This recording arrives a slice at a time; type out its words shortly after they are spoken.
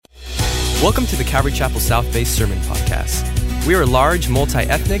Welcome to the Calvary Chapel South Bay Sermon Podcast. We are a large,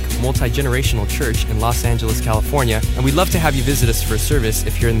 multi-ethnic, multi-generational church in Los Angeles, California, and we'd love to have you visit us for a service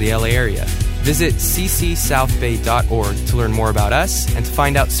if you're in the LA area. Visit ccsouthbay.org to learn more about us and to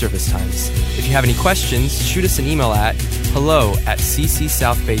find out service times. If you have any questions, shoot us an email at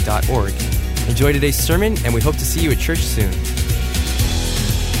hello@ccsouthbay.org. Enjoy today's sermon, and we hope to see you at church soon.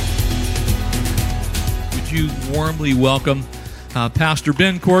 Would you warmly welcome Pastor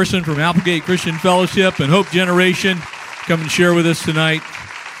Ben Corson from Applegate Christian Fellowship and Hope Generation come and share with us tonight.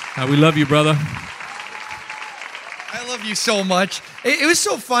 We love you, brother. I love you so much. It was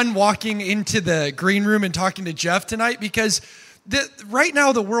so fun walking into the green room and talking to Jeff tonight because right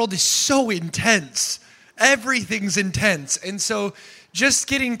now the world is so intense. Everything's intense. And so just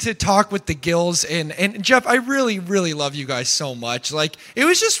getting to talk with the Gills and Jeff, I really, really love you guys so much. Like, it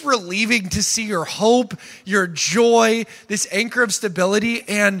was just relieving to see your hope, your joy, this anchor of stability,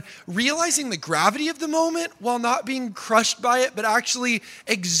 and realizing the gravity of the moment while not being crushed by it, but actually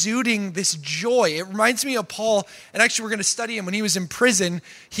exuding this joy. It reminds me of Paul, and actually we're going to study him when he was in prison.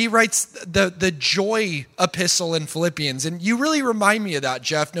 He writes the joy epistle in Philippians, and you really remind me of that,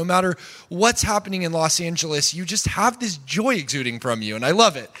 Jeff. No matter what's happening in Los Angeles, you just have this joy exuding from you, and I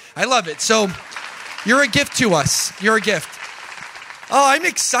love it. I love it. So you're a gift to us. You're a gift. Oh, I'm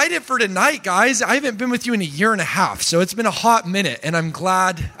excited for tonight, guys. I haven't been with you in a year and a half, so it's been a hot minute, and I'm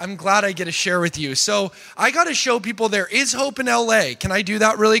glad I get to share with you. So I got to show people there is hope in LA. Can I do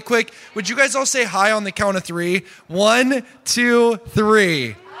that really quick? Would you guys all say hi on the count of three? 1, 2,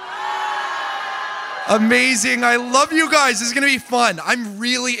 3. Amazing. I love you guys. This is going to be fun. I'm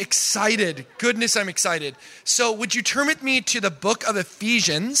really excited. Goodness, I'm excited. So would you turn with me to the book of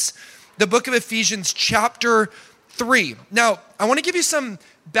Ephesians, chapter 3. Now, I want to give you some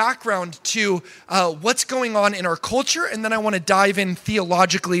background to what's going on in our culture, and then I want to dive in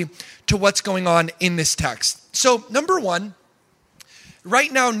theologically to what's going on in this text. So, number one,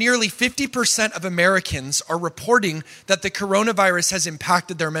 right now, nearly 50% of Americans are reporting that the coronavirus has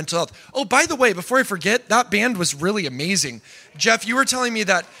impacted their mental health. Oh, by the way, before I forget, that band was really amazing. Jeff, you were telling me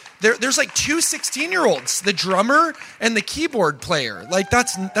that there's like two 16-year-olds, the drummer and the keyboard player. Like,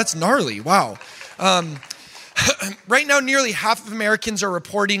 that's gnarly. Wow. Right now, nearly half of Americans are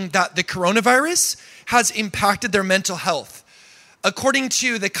reporting that the coronavirus has impacted their mental health. According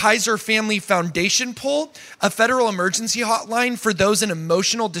to the Kaiser Family Foundation poll, a federal emergency hotline for those in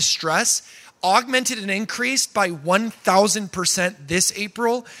emotional distress augmented and increased by 1,000% this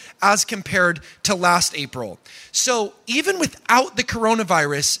April as compared to last April. So even without the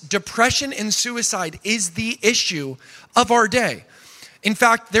coronavirus, depression and suicide is the issue of our day. In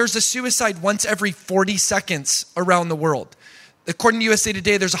fact, there's a suicide once every 40 seconds around the world. According to USA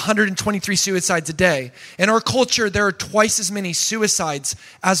Today, there's 123 suicides a day. In our culture, there are twice as many suicides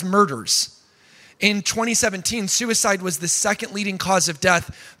as murders. In 2017, suicide was the second leading cause of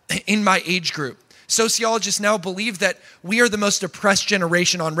death in my age group. Sociologists now believe that we are the most depressed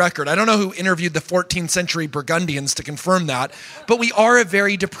generation on record. I don't know who interviewed the 14th century Burgundians to confirm that, but we are a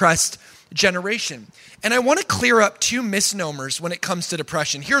very depressed generation. And I want to clear up two misnomers when it comes to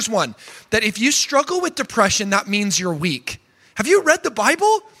depression. Here's one, that if you struggle with depression, that means you're weak. Have you read the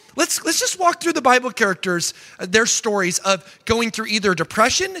Bible? Let's just walk through the Bible characters, their stories of going through either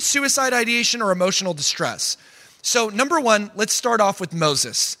depression, suicide ideation, or emotional distress. So number one, let's start off with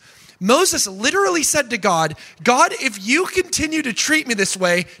Moses. Moses literally said to God, God, if you continue to treat me this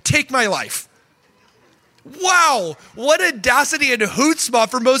way, take my life. Wow, what audacity and chutzpah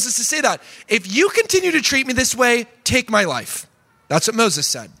for Moses to say that. If you continue to treat me this way, take my life. That's what Moses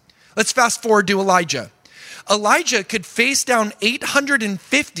said. Let's fast forward to Elijah. Elijah could face down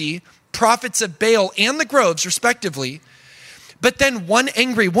 850 prophets of Baal and the groves, respectively, but then one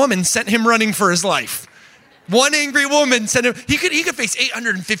angry woman sent him running for his life. One angry woman sent him, he could face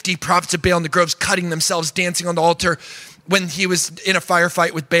 850 prophets of Baal and the groves cutting themselves, dancing on the altar when he was in a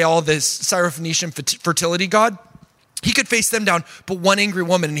firefight with Baal, this Syrophoenician fertility god. He could face them down, but one angry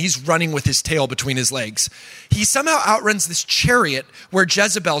woman, and he's running with his tail between his legs. He somehow outruns this chariot where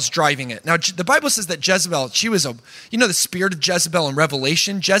Jezebel's driving it. Now, the Bible says that Jezebel, she was the spirit of Jezebel in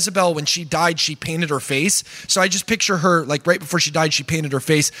Revelation. Jezebel, when she died, she painted her face. So I just picture her, like right before she died, she painted her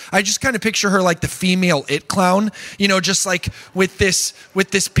face. I just kind of picture her like the female It clown, just like with this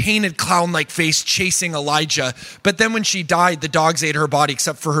painted clown-like face chasing Elijah. But then when she died, the dogs ate her body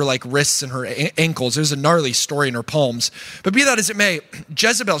except for her like wrists and her ankles. There's a gnarly story in her palms. But be that as it may,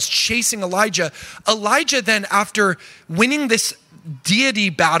 Jezebel's chasing Elijah. Elijah then, after winning this deity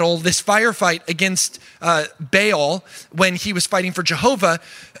battle, this firefight against Baal when he was fighting for Jehovah,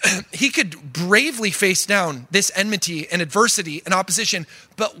 he could bravely face down this enmity and adversity and opposition.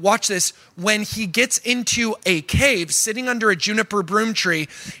 But watch this. When he gets into a cave, sitting under a juniper broom tree,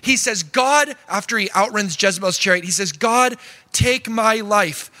 he says, God, after he outruns Jezebel's chariot, he says, God, take my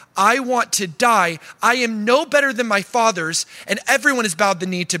life. I want to die. I am no better than my fathers. And everyone has bowed the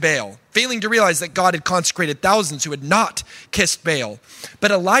knee to Baal, failing to realize that God had consecrated thousands who had not kissed Baal.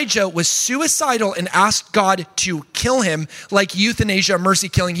 But Elijah was suicidal and asked God to kill him, like euthanasia, mercy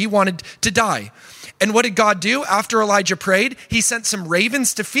killing. He wanted to die. And what did God do? After Elijah prayed, he sent some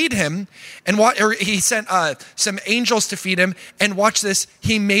ravens to feed him, or he sent some angels to feed him. And watch this,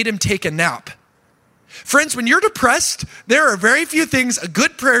 he made him take a nap. Friends, when you're depressed, there are very few things a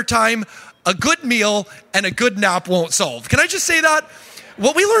good prayer time, a good meal, and a good nap won't solve. Can I just say that?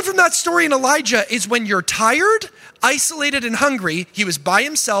 What we learn from that story in Elijah is when you're tired, isolated, and hungry, he was by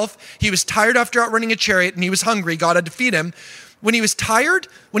himself, he was tired after outrunning a chariot, and he was hungry, God had to feed him. When he was tired,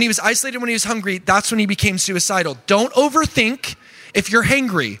 when he was isolated, when he was hungry, that's when he became suicidal. Don't overthink if you're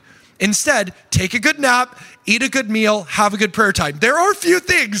hangry. Instead, take a good nap, eat a good meal, have a good prayer time. There are few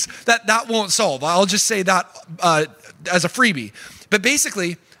things that won't solve. I'll just say that as a freebie. But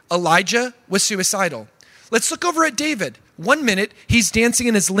basically, Elijah was suicidal. Let's look over at David. 1 minute, he's dancing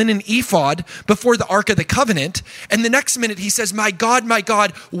in his linen ephod before the Ark of the Covenant. And the next minute, he says, my God,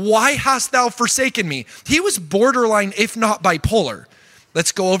 why hast thou forsaken me? He was borderline, if not bipolar.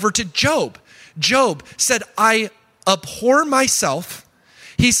 Let's go over to Job. Job said, I abhor myself.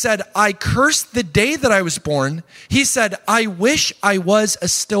 He said, I curse the day that I was born. He said, I wish I was a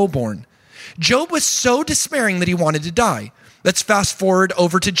stillborn. Job was so despairing that he wanted to die. Let's fast forward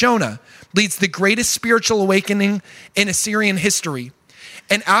over to Jonah. Leads the greatest spiritual awakening in Assyrian history.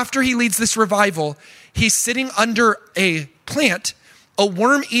 And after he leads this revival, he's sitting under a plant. A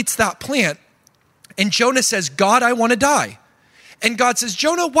worm eats that plant. And Jonah says, God, I want to die. And God says,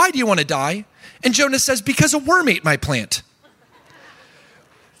 Jonah, why do you want to die? And Jonah says, because a worm ate my plant.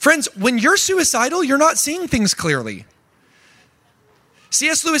 Friends, when you're suicidal, you're not seeing things clearly.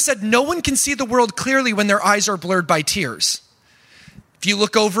 C.S. Lewis said, no one can see the world clearly when their eyes are blurred by tears. If you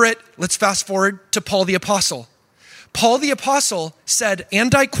look over it, let's fast forward to Paul the Apostle. Paul the Apostle said,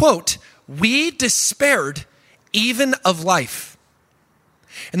 and I quote, we despaired even of life.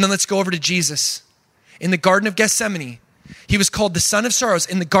 And then let's go over to Jesus. In the Garden of Gethsemane, he was called the Son of Sorrows.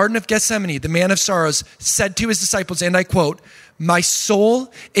 In the Garden of Gethsemane, the man of sorrows said to his disciples, and I quote, my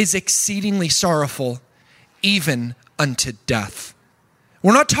soul is exceedingly sorrowful, even unto death.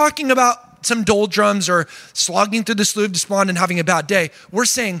 We're not talking about some doldrums or slogging through the slough of despond and having a bad day. We're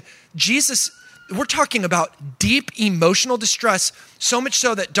saying we're talking about deep emotional distress, so much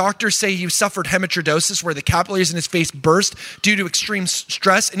so that doctors say he suffered hematoidosis, where the capillaries in his face burst due to extreme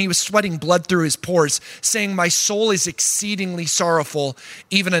stress, and he was sweating blood through his pores, saying, my soul is exceedingly sorrowful,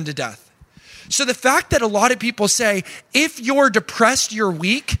 even unto death. So the fact that a lot of people say, if you're depressed, you're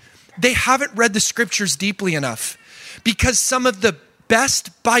weak, they haven't read the scriptures deeply enough, because some of the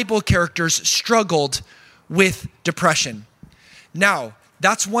best Bible characters struggled with depression. Now,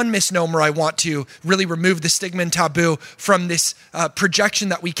 that's one misnomer I want to really remove the stigma and taboo from this projection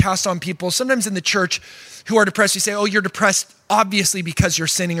that we cast on people. Sometimes in the church who are depressed, we say, oh, you're depressed obviously because you're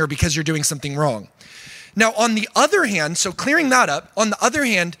sinning or because you're doing something wrong. Now, on the other hand, so clearing that up, on the other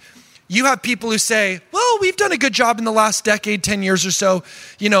hand, you have people who say, well, we've done a good job in the last decade, 10 years or so,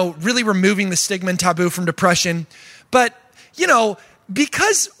 really removing the stigma and taboo from depression. But,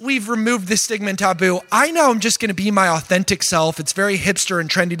 because we've removed the stigma and taboo, I now am just going to be my authentic self. It's very hipster and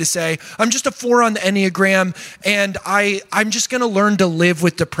trendy to say, I'm just a 4 on the Enneagram, and I'm just going to learn to live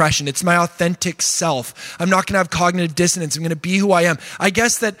with depression. It's my authentic self. I'm not going to have cognitive dissonance. I'm going to be who I am. I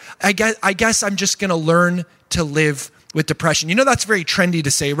guess I'm just going to learn to live with depression. That's very trendy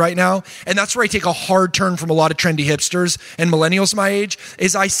to say right now. And that's where I take a hard turn from a lot of trendy hipsters and millennials my age,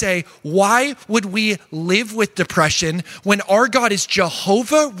 is I say, why would we live with depression when our God is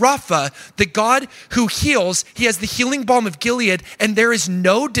Jehovah Rapha, the God who heals? He has the healing balm of Gilead, and there is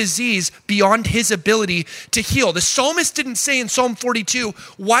no disease beyond his ability to heal. The psalmist didn't say in Psalm 42,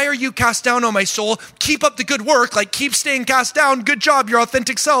 why are you cast down, O my soul? Keep up the good work, like keep staying cast down. Good job, your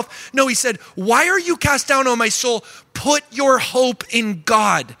authentic self. No, he said, why are you cast down, O my soul? Put your hope in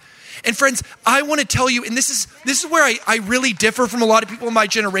God. And friends, I want to tell you, and this is where I really differ from a lot of people in my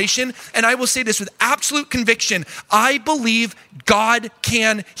generation, and I will say this with absolute conviction. I believe God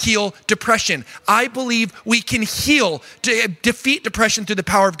can heal depression. I believe we can defeat depression through the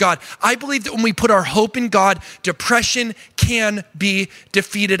power of God. I believe that when we put our hope in God, depression can be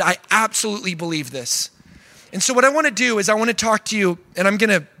defeated. I absolutely believe this. And so what I want to do is I want to talk to you, and I'm going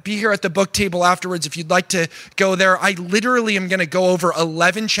to be here at the book table afterwards if you'd like to go there. I literally am going to go over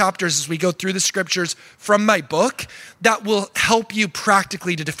 11 chapters as we go through the scriptures from my book that will help you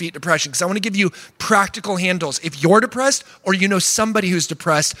practically to defeat depression, because I want to give you practical handles. If you're depressed, or you know somebody who's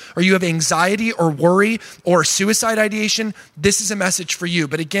depressed, or you have anxiety or worry or suicide ideation, this is a message for you.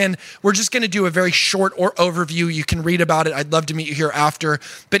 But again, we're just going to do a very short overview. You can read about it. I'd love to meet you here after.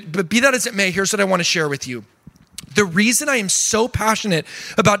 But be that as it may, here's what I want to share with you. The reason I am so passionate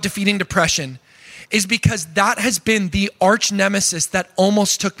about defeating depression is because that has been the arch nemesis that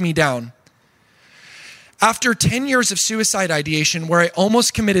almost took me down. After 10 years of suicide ideation, where I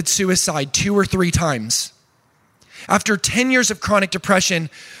almost committed suicide 2 or 3 times, after 10 years of chronic depression,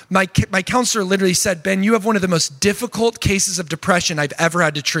 my counselor literally said, Ben, you have one of the most difficult cases of depression I've ever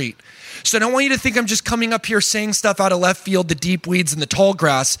had to treat. So I don't want you to think I'm just coming up here saying stuff out of left field, the deep weeds and the tall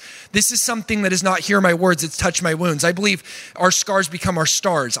grass. This is something that is not hear my words, it's touch my wounds. I believe our scars become our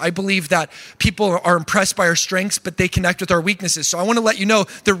stars. I believe that people are impressed by our strengths, but they connect with our weaknesses. So I want to let you know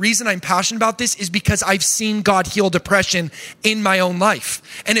the reason I'm passionate about this is because I've seen God heal depression in my own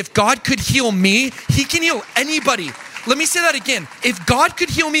life. And if God could heal me, he can heal anybody. Let me say that again. If God could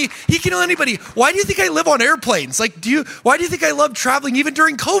heal me, he can heal anybody. Why do you think I live on airplanes? Why do you think I love traveling even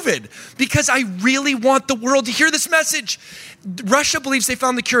during COVID? Because I really want the world to hear this message. Russia believes they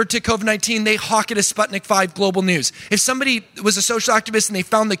found the cure to COVID-19. They hawk it as Sputnik 5 global news. If somebody was a social activist and they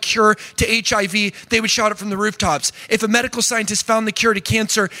found the cure to HIV, they would shout it from the rooftops. If a medical scientist found the cure to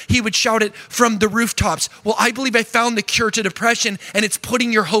cancer, he would shout it from the rooftops. Well, I believe I found the cure to depression, and it's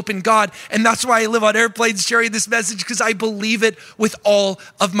putting your hope in God. And that's why I live on airplanes sharing this message, because I believe it with all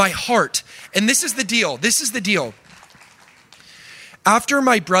of my heart. And this is the deal. After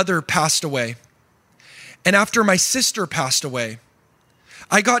my brother passed away, and after my sister passed away,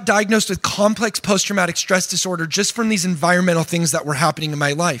 I got diagnosed with complex post-traumatic stress disorder just from these environmental things that were happening in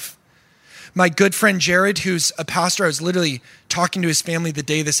my life. My good friend Jared, who's a pastor, I was literally talking to his family the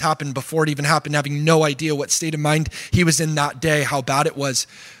day this happened, before it even happened, having no idea what state of mind he was in that day, how bad it was.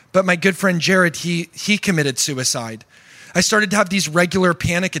 But my good friend Jared, he committed suicide. I started to have these regular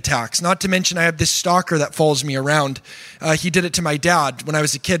panic attacks, not to mention I have this stalker that follows me around. He did it to my dad when I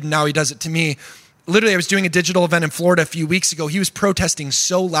was a kid, and now he does it to me. Literally, I was doing a digital event in Florida a few weeks ago. He was protesting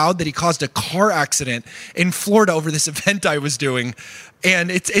so loud that he caused a car accident in Florida over this event I was doing.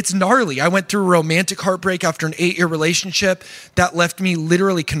 And it's gnarly. I went through a romantic heartbreak after an 8-year relationship that left me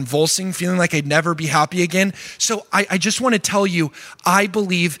literally convulsing, feeling like I'd never be happy again. So I just want to tell you, I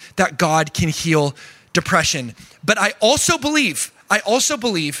believe that God can heal depression. But I also believe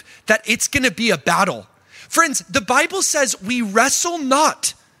that it's going to be a battle. Friends, the Bible says we wrestle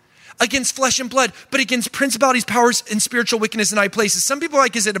not against flesh and blood, but against principalities, powers, and spiritual wickedness in high places. Some people are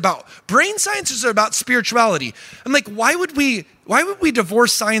like, is it about brain science or is it about spirituality? I'm like, why would we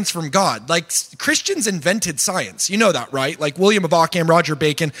divorce science from God? Like, Christians invented science. You know that, right? Like William of Ockham, Roger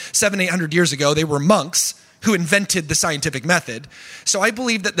Bacon, 700-800 years ago, they were monks who invented the scientific method. So I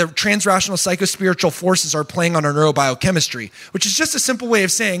believe that the transrational psychospiritual forces are playing on our neurobiochemistry, which is just a simple way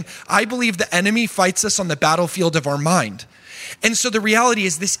of saying, I believe the enemy fights us on the battlefield of our mind. And so the reality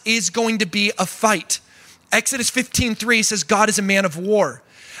is this is going to be a fight. Exodus 15:3 says God is a man of war.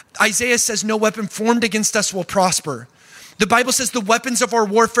 Isaiah says no weapon formed against us will prosper. The Bible says the weapons of our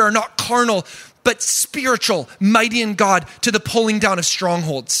warfare are not carnal, but spiritual, mighty in God to the pulling down of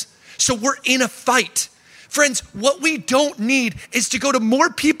strongholds. So we're in a fight. Friends, what we don't need is to go to more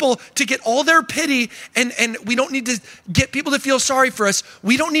people to get all their pity, and we don't need to get people to feel sorry for us.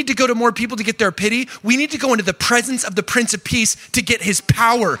 We don't need to go to more people to get their pity. We need to go into the presence of the Prince of Peace to get his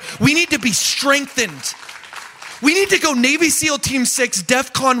power. We need to be strengthened. We need to go Navy SEAL Team 6,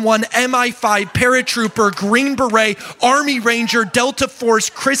 DEFCON 1, MI5, Paratrooper, Green Beret, Army Ranger, Delta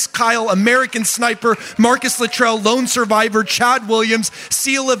Force, Chris Kyle, American Sniper, Marcus Luttrell, Lone Survivor, Chad Williams,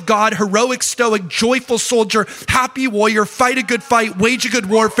 Seal of God, Heroic Stoic, Joyful Soldier, Happy Warrior, Fight a Good Fight, Wage a Good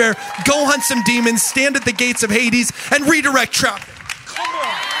Warfare, Go Hunt Some Demons, Stand at the Gates of Hades, and Redirect Traffic. Come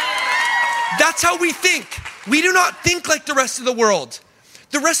on. That's how we think. We do not think like the rest of the world.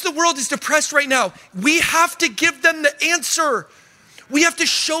 The rest of the world is depressed right now. We have to give them the answer. We have to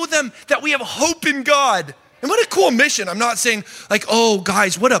show them that we have hope in God. And what a cool mission. I'm not saying like, oh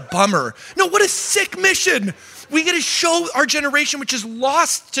guys, what a bummer. No, what a sick mission. We got to show our generation, which is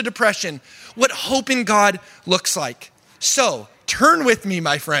lost to depression, what hope in God looks like. So turn with me,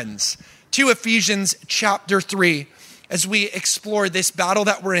 my friends, to Ephesians chapter 3 as we explore this battle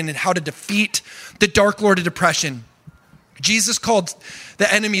that we're in and how to defeat the dark lord of depression. Jesus called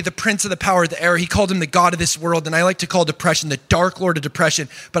the enemy the prince of the power of the air. He called him the god of this world. And I like to call depression the dark lord of depression,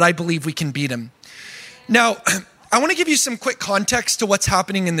 but I believe we can beat him. Now, I want to give you some quick context to what's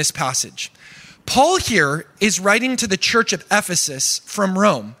happening in this passage. Paul here is writing to the church of Ephesus from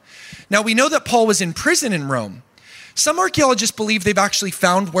Rome. Now, we know that Paul was in prison in Rome. Some archaeologists believe they've actually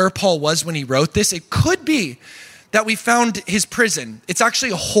found where Paul was when he wrote this. It could be that we found his prison. It's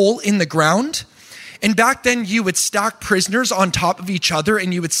actually a hole in the ground. And back then, you would stack prisoners on top of each other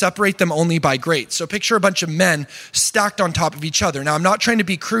and you would separate them only by grades. So picture a bunch of men stacked on top of each other. Now, I'm not trying to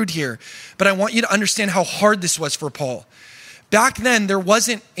be crude here, but I want you to understand how hard this was for Paul. Back then, it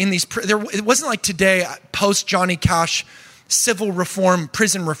wasn't like today, post Johnny Cash, civil reform,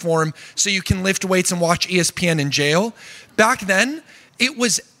 prison reform, so you can lift weights and watch ESPN in jail. Back then,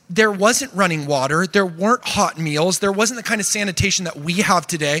 there wasn't running water, there weren't hot meals, there wasn't the kind of sanitation that we have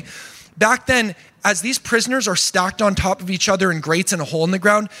today. Back then, as these prisoners are stacked on top of each other in grates in a hole in the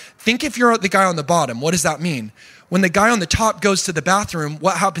ground, think if you're the guy on the bottom, what does that mean? When the guy on the top goes to the bathroom,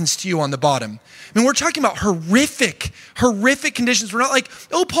 what happens to you on the bottom? I mean, we're talking about horrific conditions. We're not like,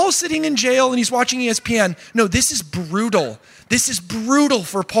 oh, Paul's sitting in jail and he's watching ESPN. No, this is brutal. This is brutal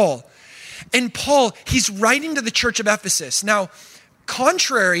for Paul. And Paul, he's writing to the church of Ephesus. Now,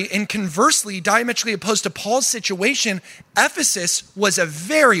 contrary and conversely, diametrically opposed to Paul's situation, Ephesus was a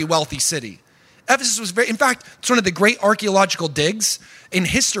very wealthy city. Ephesus was in fact, it's one of the great archaeological digs in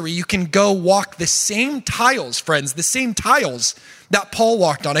history. You can go walk the same tiles, friends, the same tiles that Paul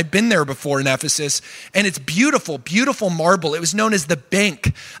walked on. I've been there before in Ephesus, and it's beautiful, beautiful marble. It was known as the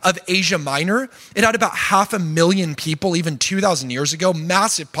Bank of Asia Minor. It had about 500,000 people, even 2,000 years ago,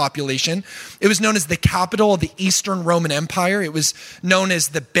 massive population. It was known as the capital of the Eastern Roman Empire. It was known as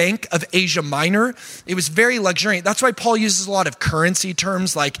the Bank of Asia Minor. It was very luxuriant. That's why Paul uses a lot of currency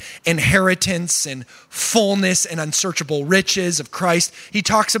terms like inheritance and fullness and unsearchable riches of Christ. He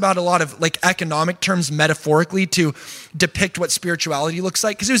talks about a lot of like economic terms metaphorically to depict what spirituality looks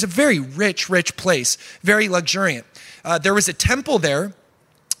like, because it was a very rich place, very luxuriant. There was a temple there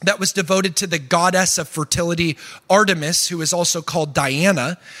that was devoted to the goddess of fertility, Artemis, who is also called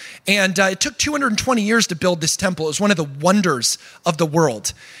Diana. And it took 220 years to build this temple. It was one of the wonders of the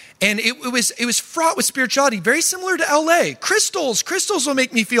world. And it was fraught with spirituality, very similar to LA. Crystals will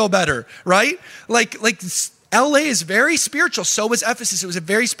make me feel better, right? Like LA is very spiritual. So was Ephesus. It was a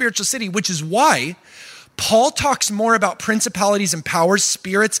very spiritual city, which is why Paul talks more about principalities and powers,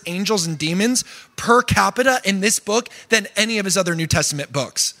 spirits, angels, and demons per capita in this book than any of his other New Testament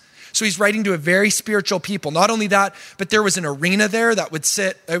books. So he's writing to a very spiritual people. Not only that, but there was an arena there that would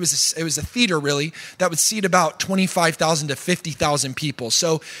it was a theater really, that would seat about 25,000 to 50,000 people.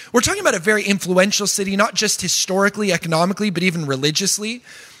 So we're talking about a very influential city, not just historically, economically, but even religiously.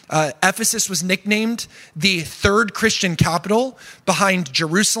 Ephesus was nicknamed the third Christian capital behind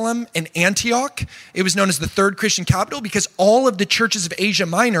Jerusalem and Antioch. It was known as the third Christian capital because all of the churches of Asia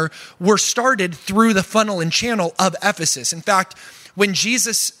Minor were started through the funnel and channel of Ephesus. In fact, when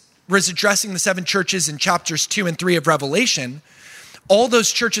Jesus was addressing the 7 churches in chapters 2 and 3 of Revelation, all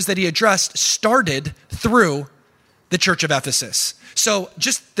those churches that he addressed started through the church of Ephesus. So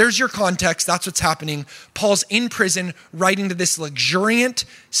just there's your context. That's what's happening. Paul's in prison writing to this luxuriant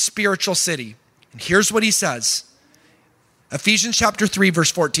spiritual city. And here's what he says. Ephesians chapter 3, verse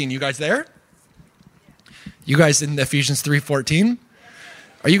 14. You guys there? You guys in Ephesians 3:14?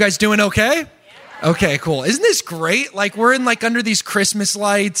 Are you guys doing okay? Okay, cool. Isn't this great? Like we're in like under these Christmas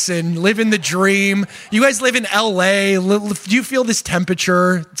lights and living the dream. You guys live in LA. Do you feel this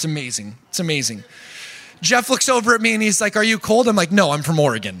temperature? It's amazing. It's amazing. Jeff looks over at me and he's like, are you cold? I'm like, no, I'm from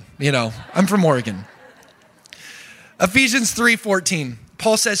Oregon. I'm from Oregon. Ephesians 3:14.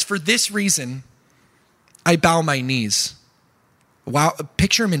 Paul says, for this reason, I bow my knees. Wow,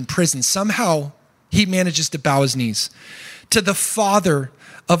 picture him in prison. Somehow he manages to bow his knees to the Father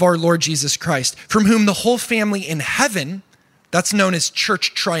of our Lord Jesus Christ, from whom the whole family in heaven, that's known as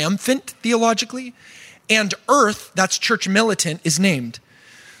church triumphant theologically, and earth, that's church militant, is named,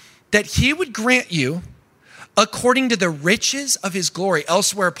 that he would grant you, according to the riches of his glory.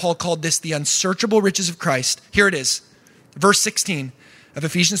 Elsewhere, Paul called this the unsearchable riches of Christ. Here it is, verse 16 of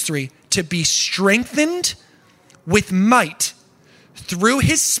Ephesians 3, to be strengthened with might through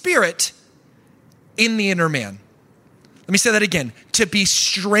his Spirit in the inner man. Let me say that again. To be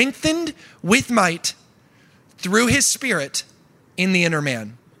strengthened with might through his Spirit in the inner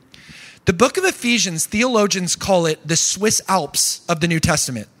man. The book of Ephesians, theologians call it the Swiss Alps of the New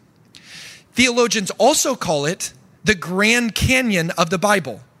Testament. Theologians also call it the Grand Canyon of the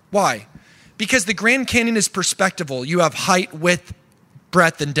Bible. Why? Because the Grand Canyon is perspectival. You have height, width,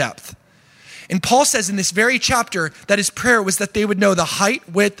 breadth, and depth. And Paul says in this very chapter that his prayer was that they would know the height,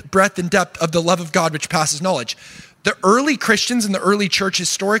 width, breadth, and depth of the love of God which passes knowledge. The early Christians in the early church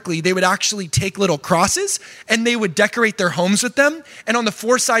historically, they would actually take little crosses and they would decorate their homes with them. And on the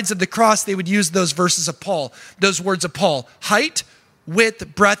four sides of the cross, they would use those verses of Paul, those words of Paul, height,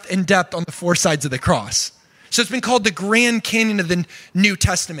 width, breadth, and depth on the four sides of the cross. So it's been called the Grand Canyon of the New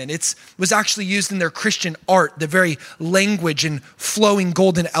Testament. It was actually used in their Christian art, the very language and flowing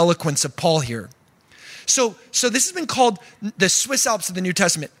golden eloquence of Paul here. So this has been called the Swiss Alps of the New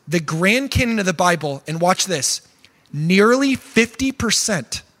Testament, the Grand Canyon of the Bible. And watch this. Nearly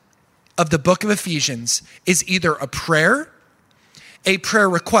 50% of the book of Ephesians is either a prayer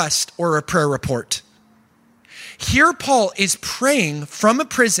request, or a prayer report. Here Paul is praying from a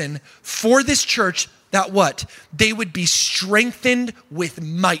prison for this church that what? They would be strengthened with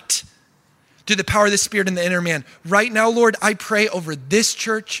might through the power of the Spirit in the inner man. Right now, Lord, I pray over this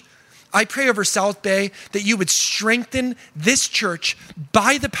church. I pray over South Bay that you would strengthen this church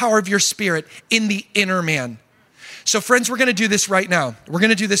by the power of your Spirit in the inner man. So friends, we're going to do this right now. We're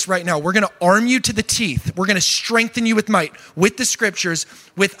going to arm you to the teeth. We're going to strengthen you with might, with the scriptures,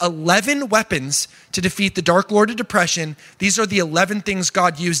 with 11 weapons to defeat the dark lord of depression. These are the 11 things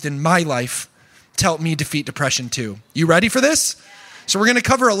God used in my life to help me defeat depression too. You ready for this? So we're going to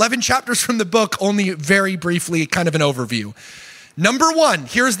cover 11 chapters from the book, only very briefly, kind of an overview. Number one,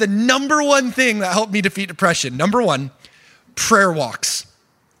 here's the number one thing that helped me defeat depression. Number one, prayer walks.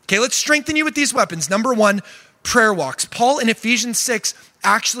 Okay, let's strengthen you with these weapons. Number one, prayer walks. Paul in Ephesians 6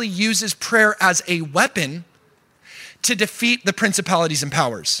 actually uses prayer as a weapon to defeat the principalities and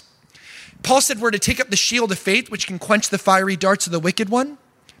powers. Paul said we're to take up the shield of faith, which can quench the fiery darts of the wicked one.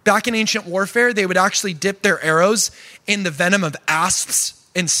 Back in ancient warfare, they would actually dip their arrows in the venom of asps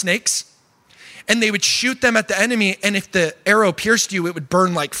and snakes, and they would shoot them at the enemy, and if the arrow pierced you, it would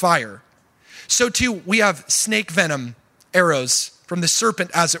burn like fire. So too, we have snake venom arrows from the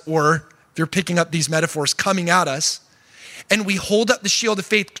serpent, as it were, if you're picking up these metaphors, coming at us, and we hold up the shield of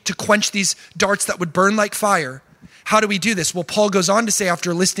faith to quench these darts that would burn like fire. How do we do this? Well, Paul goes on to say,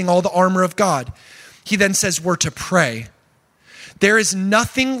 after listing all the armor of God, he then says we're to pray. There is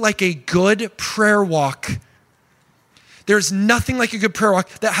nothing like a good prayer walk. There's nothing like a good prayer walk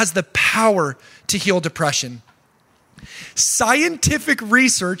that has the power to heal depression. Scientific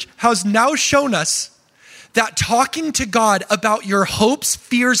research has now shown us that talking to God about your hopes,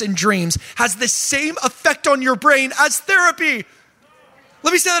 fears, and dreams has the same effect on your brain as therapy.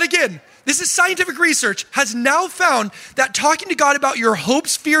 Let me say that again. This is scientific research has now found that talking to God about your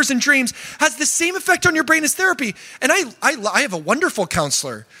hopes, fears, and dreams has the same effect on your brain as therapy. And I have a wonderful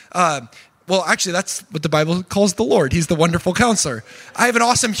counselor. Well, actually, that's what the Bible calls the Lord. He's the wonderful counselor. I have an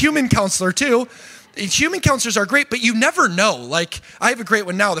awesome human counselor too. Human counselors are great, but you never know. Like, I have a great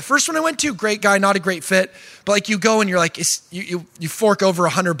one now. The first one I went to, great guy, not a great fit. But like, you go and you're like, you fork over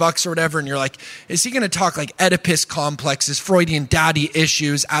 $100 or whatever, and you're like, is he going to talk like Oedipus complexes, Freudian daddy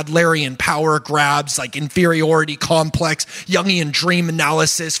issues, Adlerian power grabs, like inferiority complex, Jungian dream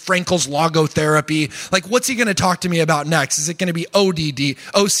analysis, Frankel's logotherapy? Like, what's he going to talk to me about next? Is it going to be ODD,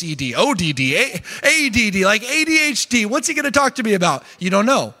 OCD, ODD, ADD, like ADHD? What's he going to talk to me about? You don't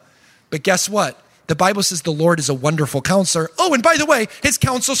know. But guess what? The Bible says the Lord is a wonderful counselor. Oh, and by the way, his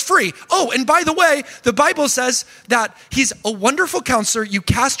counsel's free. Oh, and by the way, the Bible says that he's a wonderful counselor. You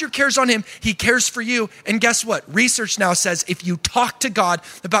cast your cares on him. He cares for you. And guess what? Research now says if you talk to God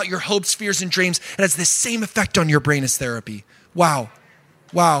about your hopes, fears, and dreams, it has the same effect on your brain as therapy. Wow.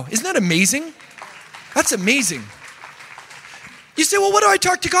 Wow. Isn't that amazing? That's amazing. You say, well, what do I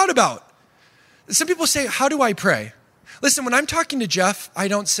talk to God about? Some people say, how do I pray? Listen, when I'm talking to Jeff, I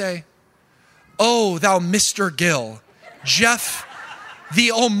don't say, oh, thou Mr. Gill, Jeff,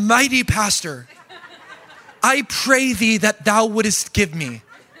 the almighty pastor, I pray thee that thou wouldest give me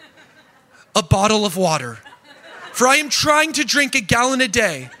a bottle of water, for I am trying to drink 1 gallon a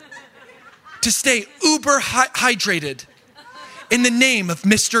day to stay uber hydrated in the name of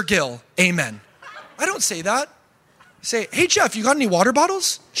Mr. Gill. Amen. I don't say that. I say, hey, Jeff, you got any water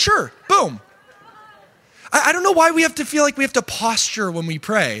bottles? Sure. Boom. I don't know why we have to feel like we have to posture when we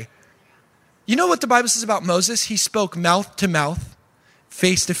pray. You know what the Bible says about Moses? He spoke mouth to mouth,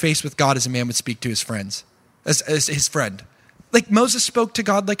 face to face with God as a man would speak to his friends, as his friend. Like Moses spoke to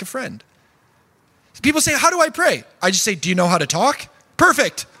God like a friend. People say, how do I pray? I just say, do you know how to talk?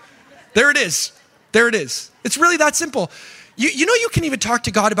 Perfect. There it is. There it is. It's really that simple. You know you can even talk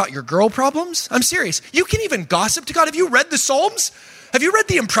to God about your girl problems? I'm serious. You can even gossip to God. Have you read the Psalms? Have you read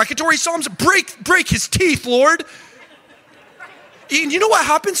the imprecatory Psalms? Break his teeth, Lord. You know what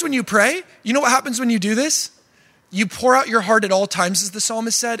happens when you pray? You know what happens when you do this? You pour out your heart at all times, as the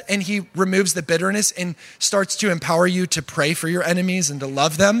psalmist said, and he removes the bitterness and starts to empower you to pray for your enemies and to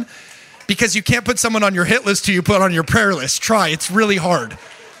love them. because you can't put someone on your hit list who you put on your prayer list. Try, it's really hard.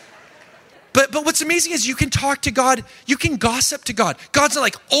 But what's amazing is you can talk to God, you can gossip to God. God's not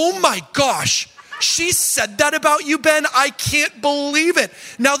like, oh my gosh, she said that about you, Ben. I can't believe it.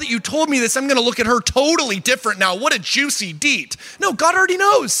 Now that you told me this, I'm going to look at her totally different now. What a juicy deet. No, God already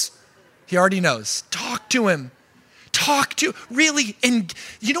knows. He already knows. Talk to him. Really. And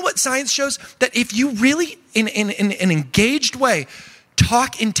you know what science shows? That if you really, in an engaged way,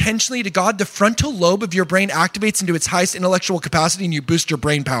 talk intentionally to God, the frontal lobe of your brain activates into its highest intellectual capacity and you boost your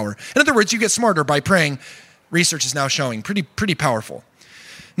brain power. In other words, you get smarter by praying. Research is now showing. Pretty powerful.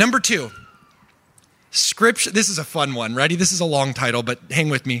 Number 2. Scripture, this is a fun one. Ready? This is a long title, but hang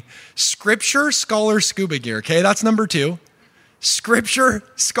with me. Scripture, Scholar, Scuba Gear. Okay, that's number 2. Scripture,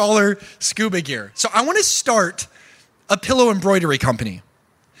 Scholar, Scuba Gear. So I want to start a pillow embroidery company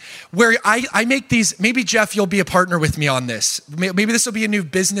where I make these. Maybe, Jeff, you'll be a partner with me on this. Maybe this will be a new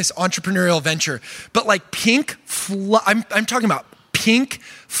business entrepreneurial venture. But like pink, I'm talking about pink,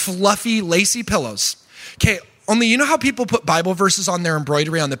 fluffy, lacy pillows. Okay, only you know how people put Bible verses on their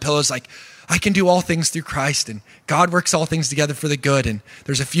embroidery on the pillows like, I can do all things through Christ and God works all things together for the good and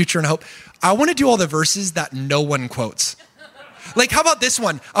there's a future and hope. I want to do all the verses that no one quotes. Like, how about this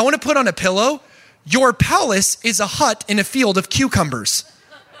one? I want to put on a pillow, your palace is a hut in a field of cucumbers.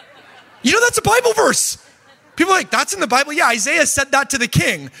 You know, that's a Bible verse. People are like, that's in the Bible? Yeah, Isaiah said that to the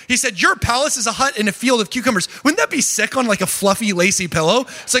king. He said, your palace is a hut in a field of cucumbers. Wouldn't that be sick on like a fluffy, lacy pillow?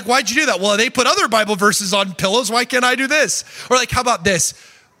 It's like, why'd you do that? Well, they put other Bible verses on pillows. Why can't I do this? Or like, how about this?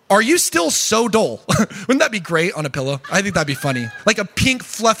 Are you still so dull? Wouldn't that be great on a pillow? I think that'd be funny. Like a pink,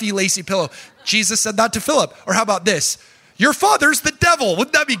 fluffy, lacy pillow. Jesus said that to Philip. Or how about this? Your father's the devil.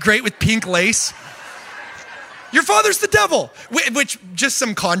 Wouldn't that be great with pink lace? Your father's the devil. Which, just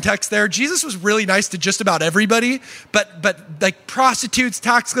some context there, Jesus was really nice to just about everybody, but like prostitutes,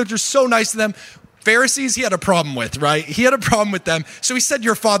 tax collectors, so nice to them. Pharisees, he had a problem with, right? He had a problem with them. So he said,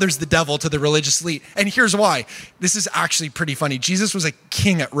 your father's the devil to the religious elite. And here's why. This is actually pretty funny. Jesus was a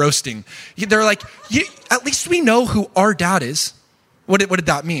king at roasting. They're like, at least we know who our dad is. What did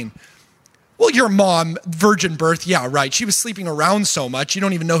that mean? Well, your mom, virgin birth. Yeah, right. She was sleeping around so much. You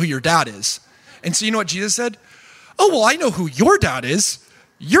don't even know who your dad is. And so you know what Jesus said? Oh, well, I know who your dad is.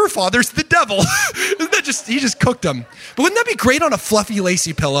 Your father's the devil. He just cooked them. But wouldn't that be great on a fluffy,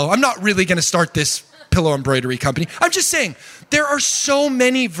 lacy pillow? I'm not really going to start this pillow embroidery company. I'm just saying, there are so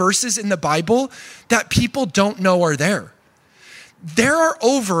many verses in the Bible that people don't know are there. There are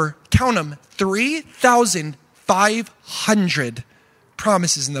over, count them, 3,500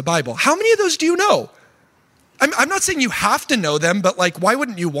 promises in the Bible. How many of those do you know? I'm not saying you have to know them, but like, why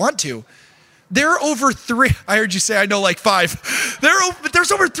wouldn't you want to? There are over I heard you say I know like 5.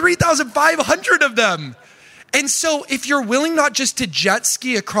 There's over 3,500 of them. And so if you're willing not just to jet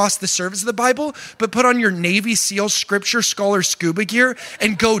ski across the surface of the Bible, but put on your Navy SEAL Scripture Scholar scuba gear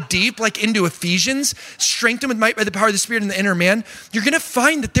and go deep like into Ephesians, strengthened with might by the power of the Spirit in the inner man, you're going to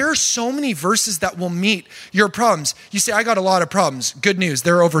find that there are so many verses that will meet your problems. You say, I got a lot of problems. Good news.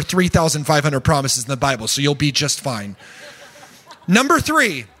 There are over 3,500 promises in the Bible, so you'll be just fine. Number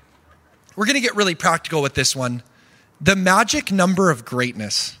 3. We're going to get really practical with this one. The magic number of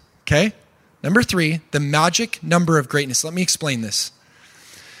greatness, okay? Number 3, the magic number of greatness. Let me explain this.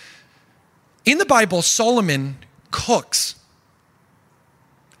 In the Bible, Solomon cooks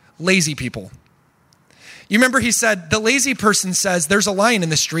lazy people. You remember he said, the lazy person says, there's a lion in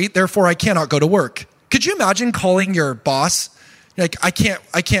the street, therefore I cannot go to work. Could you imagine calling your boss, like, I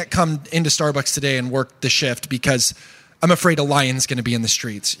can't come into Starbucks today and work the shift because I'm afraid a lion's going to be in the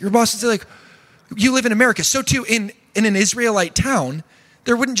streets. Your boss would say, like, you live in America. So too, in an Israelite town,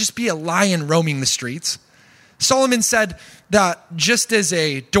 there wouldn't just be a lion roaming the streets. Solomon said that just as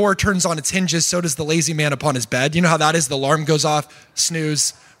a door turns on its hinges, so does the lazy man upon his bed. You know how that is? The alarm goes off,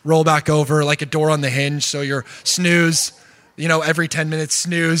 snooze, roll back over like a door on the hinge. So you're snooze, every 10 minutes,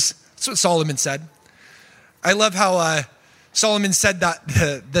 snooze. That's what Solomon said. I love how Solomon said that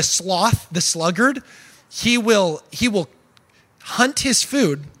the sloth, the sluggard, he will hunt his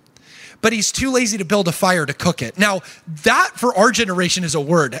food, but he's too lazy to build a fire to cook it. Now, that for our generation is a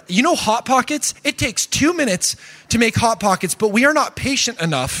word. You know Hot Pockets? It takes 2 minutes to make Hot Pockets, but we are not patient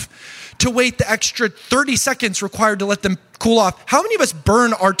enough to wait the extra 30 seconds required to let them cool off. How many of us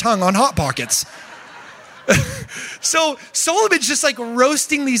burn our tongue on Hot Pockets? So Solomon's just like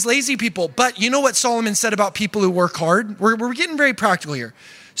roasting these lazy people. But you know what Solomon said about people who work hard? We're getting very practical here.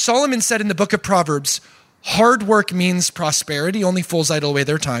 Solomon said in the book of Proverbs, hard work means prosperity. Only fools idle away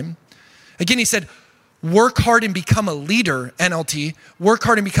their time. Again, he said, work hard and become a leader, NLT. Work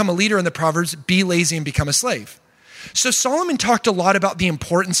hard and become a leader in the Proverbs. Be lazy and become a slave. So Solomon talked a lot about the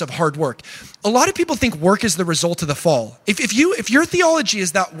importance of hard work. A lot of people think work is the result of the fall. If your theology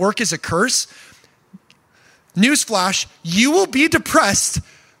is that work is a curse, newsflash, you will be depressed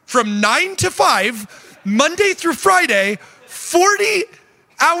from 9 to 5, Monday through Friday, 40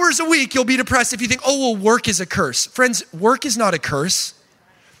 hours a week. You'll be depressed if you think, oh, well, work is a curse. Friends, work is not a curse.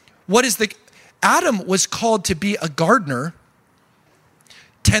 Adam was called to be a gardener,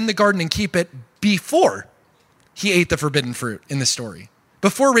 tend the garden and keep it before he ate the forbidden fruit in the story.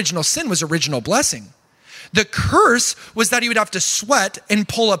 Before original sin was original blessing. The curse was that he would have to sweat and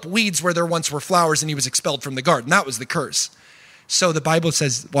pull up weeds where there once were flowers and he was expelled from the garden. That was the curse. So the Bible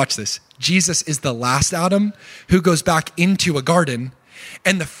says, watch this, Jesus is the last Adam who goes back into a garden,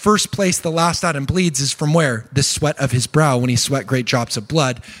 and the first place the last Adam bleeds is from where? The sweat of his brow when he sweat great drops of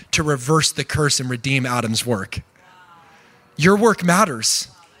blood to reverse the curse and redeem Adam's work. Your work matters.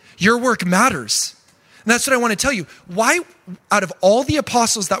 Your work matters. And that's what I want to tell you. Why, out of all the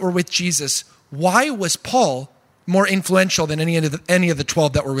apostles that were with Jesus, why was Paul more influential than any of the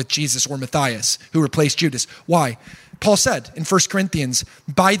 12 that were with Jesus, or Matthias, who replaced Judas? Why? Paul said in 1 Corinthians,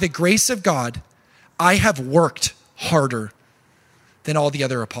 by the grace of God, I have worked harder than all the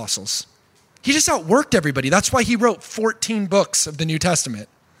other apostles. He just outworked everybody. That's why he wrote 14 books of the New Testament.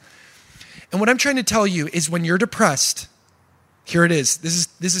 And what I'm trying to tell you is when you're depressed, here it is.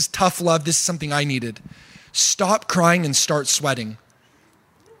 This is tough love. This is something I needed. Stop crying and start sweating.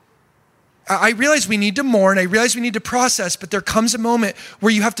 I realize we need to mourn. I realize we need to process, but there comes a moment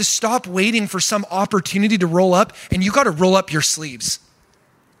where you have to stop waiting for some opportunity to roll up, and you got to roll up your sleeves.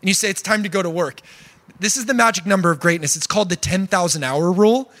 And you say, it's time to go to work. This is the magic number of greatness. It's called the 10,000 hour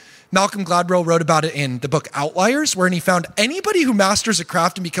rule. Malcolm Gladwell wrote about it in the book Outliers, wherein he found anybody who masters a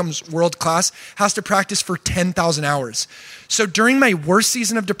craft and becomes world class has to practice for 10,000 hours. So during my worst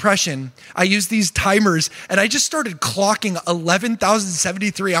season of depression, I used these timers and I just started clocking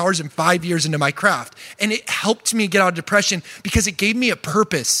 11,073 hours in 5 years into my craft. And it helped me get out of depression because it gave me a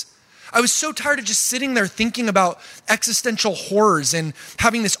purpose. I was so tired of just sitting there thinking about existential horrors and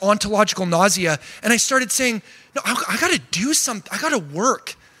having this ontological nausea. And I started saying, no, I got to do something. I got to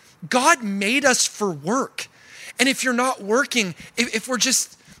work. God made us for work. And if you're not working, if we're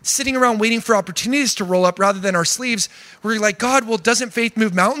just sitting around waiting for opportunities to roll up rather than our sleeves, we're like, God, well, doesn't faith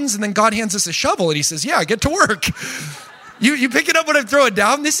move mountains? And then God hands us a shovel and he says, yeah, get to work. You pick it up when I'm throwing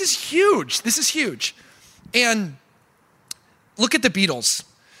down? This is huge. This is huge. And look at the Beatles.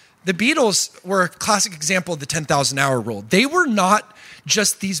 The Beatles were a classic example of the 10,000 hour rule. They were not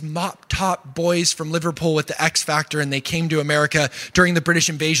just these mop-top boys from Liverpool with the X Factor, and they came to America during the British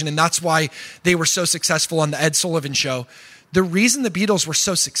invasion, and that's why they were so successful on the Ed Sullivan Show. The reason the Beatles were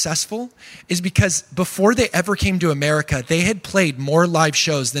so successful is because before they ever came to America, they had played more live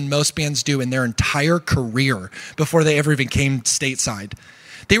shows than most bands do in their entire career before they ever even came stateside.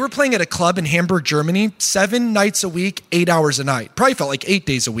 They were playing at a club in Hamburg, Germany, 7 nights a week, 8 hours a night. Probably felt like 8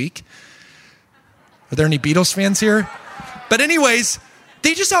 days a week. Are there any Beatles fans here? But anyways,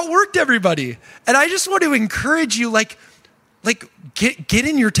 they just outworked everybody. And I just want to encourage you, get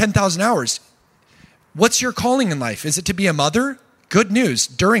in your 10,000 hours. What's your calling in life? Is it to be a mother? Good news.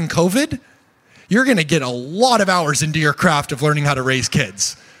 During COVID, you're going to get a lot of hours into your craft of learning how to raise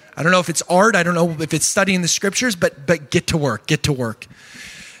kids. I don't know if it's art. I don't know if it's studying the scriptures, but get to work. Get to work.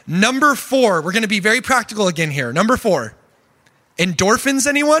 Number 4, we're going to be very practical again here. Number 4, endorphins,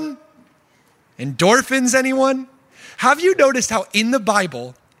 anyone? Endorphins, anyone? Have you noticed how in the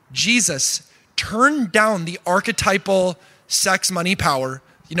Bible, Jesus turned down the archetypal sex, money, power,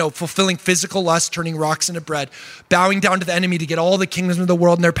 fulfilling physical lust, turning rocks into bread, bowing down to the enemy to get all the kingdoms of the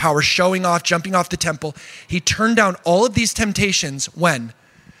world and their power, showing off, jumping off the temple. He turned down all of these temptations when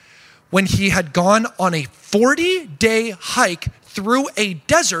he had gone on a 40-day hike through a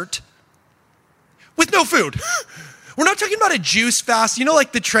desert with no food. We're not talking about a juice fast,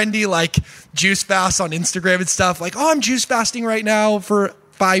 like the trendy juice fast on Instagram and stuff. I'm juice fasting right now for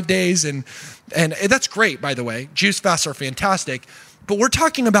 5 days. And that's great, by the way. Juice fasts are fantastic. But we're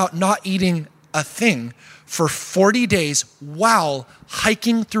talking about not eating a thing for 40 days while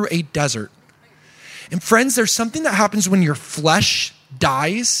hiking through a desert. And friends, there's something that happens when your flesh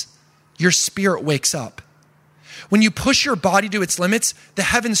dies, your spirit wakes up. When you push your body to its limits, the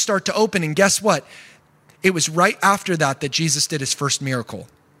heavens start to open. And guess what? It was right after that Jesus did his first miracle.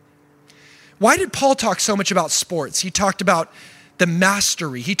 Why did Paul talk so much about sports? He talked about the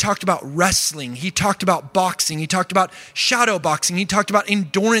mastery. He talked about wrestling. He talked about boxing. He talked about shadow boxing. He talked about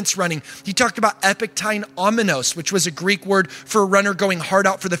endurance running. He talked about epiktein omenos, which was a Greek word for a runner going hard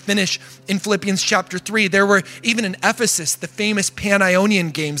out for the finish in Philippians chapter 3. There were even in Ephesus, the famous Pan-Ionian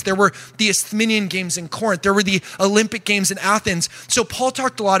Games. There were the Isthmian Games in Corinth. There were the Olympic Games in Athens. So Paul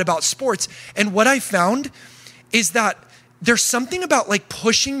talked a lot about sports. And what I found is that there's something about like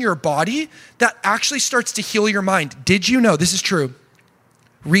pushing your body that actually starts to heal your mind. Did you know, this is true,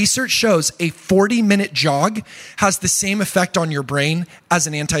 research shows a 40-minute jog has the same effect on your brain as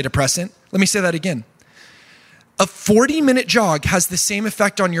an antidepressant. Let me say that again. A 40-minute jog has the same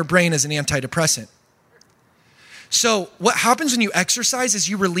effect on your brain as an antidepressant. So what happens when you exercise is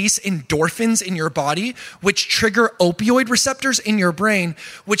you release endorphins in your body, which trigger opioid receptors in your brain,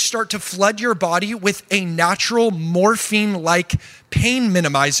 which start to flood your body with a natural morphine-like pain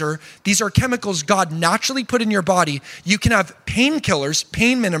minimizer. These are chemicals God naturally put in your body. You can have painkillers,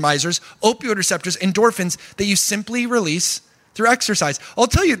 pain minimizers, opioid receptors, endorphins that you simply release through exercise. I'll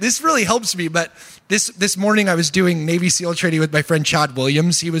tell you, this really helps me, but this morning I was doing Navy SEAL training with my friend Chad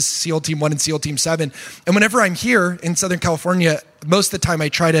Williams. He was SEAL Team 1 and SEAL Team 7. And whenever I'm here in Southern California, most of the time I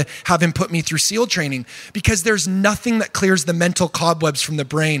try to have him put me through SEAL training because there's nothing that clears the mental cobwebs from the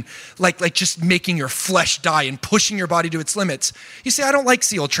brain like just making your flesh die and pushing your body to its limits. You say, I don't like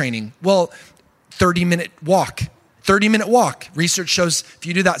SEAL training. Well, 30-minute walk. 30-minute walk. Research shows if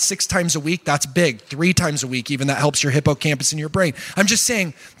you do that 6 times a week, that's big. 3 times a week, even that helps your hippocampus in your brain. I'm just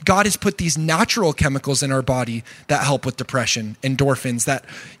saying, God has put these natural chemicals in our body that help with depression, endorphins that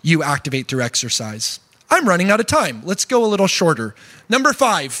you activate through exercise. I'm running out of time. Let's go a little shorter. Number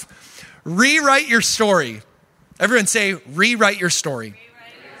 5, rewrite your story. Everyone say, rewrite your story.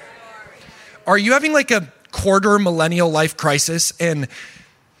 Are you having like a quarter millennial life crisis and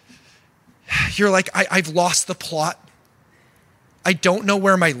you're like, I've lost the plot. I don't know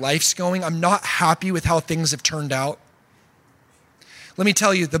where my life's going. I'm not happy with how things have turned out. Let me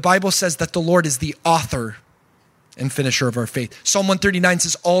tell you, the Bible says that the Lord is the author and finisher of our faith. Psalm 139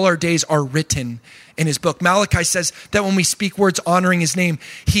 says all our days are written in his book. Malachi says that when we speak words honoring his name,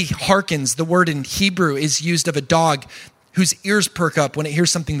 he hearkens. The word in Hebrew is used of a dog whose ears perk up when it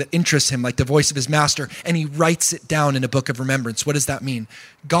hears something that interests him, like the voice of his master, and he writes it down in a book of remembrance. What does that mean?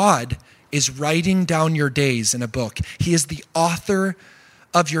 God is writing down your days in a book. He is the author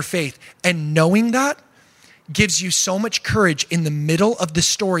of your faith. And knowing that gives you so much courage in the middle of the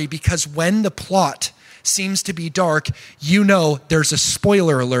story, because when the plot seems to be dark, you know there's a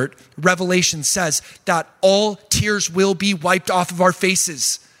spoiler alert. Revelation says that all tears will be wiped off of our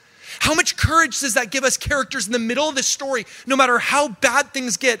faces. How much courage does that give us characters in the middle of the story, no matter how bad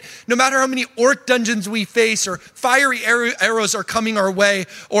things get, no matter how many orc dungeons we face or fiery arrows are coming our way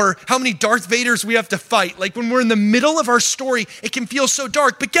or how many Darth Vaders we have to fight. Like when we're in the middle of our story, it can feel so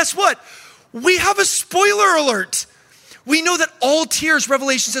dark. But guess what? We have a spoiler alert. We know that all tears,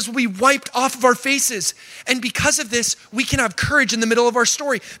 Revelation says, will be wiped off of our faces. And because of this, we can have courage in the middle of our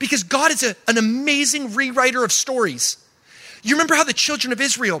story because God is an amazing rewriter of stories. You remember how the children of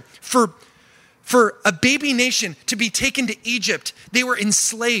Israel, for a baby nation to be taken to Egypt, they were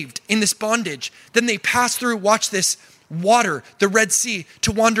enslaved in this bondage. Then they passed through, watch this, water, the Red Sea,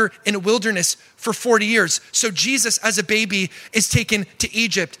 to wander in a wilderness for 40 years. So Jesus, as a baby, is taken to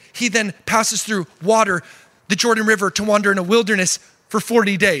Egypt. He then passes through water, the Jordan River, to wander in a wilderness for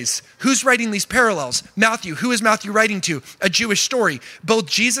 40 days. Who's writing these parallels? Matthew. Who is Matthew writing to? A Jewish story. Both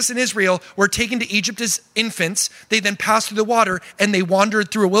Jesus and Israel were taken to Egypt as infants. They then passed through the water and they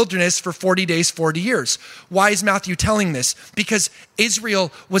wandered through a wilderness for 40 days, 40 years. Why is Matthew telling this? Because Israel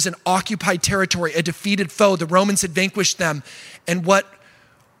was an occupied territory, a defeated foe. The Romans had vanquished them. And what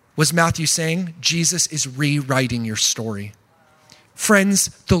was Matthew saying? Jesus is rewriting your story. Friends,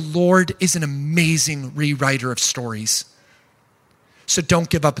 the Lord is an amazing rewriter of stories. So don't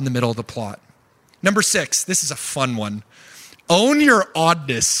give up in the middle of the plot. Number 6, this is a fun one. Own your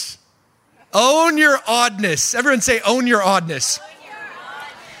oddness. Own your oddness. Everyone say, own your oddness.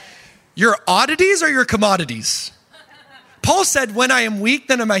 Your oddities or your commodities? Paul said, when I am weak,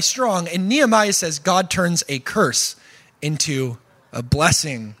 then am I strong. And Nehemiah says, God turns a curse into a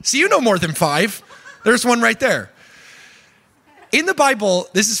blessing. See, you know more than 5. There's one right there. In the Bible,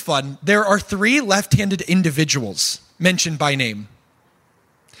 this is fun. There are 3 left-handed individuals mentioned by name.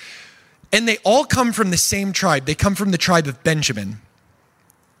 And they all come from the same tribe. They come from the tribe of Benjamin.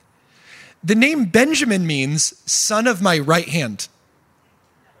 The name Benjamin means son of my right hand.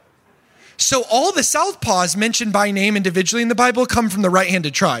 So all the southpaws mentioned by name individually in the Bible come from the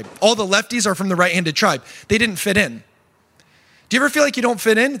right-handed tribe. All the lefties are from the right-handed tribe. They didn't fit in. Do you ever feel like you don't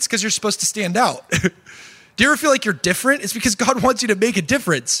fit in? It's because you're supposed to stand out. Do Do you ever feel like you're different? It's because God wants you to make a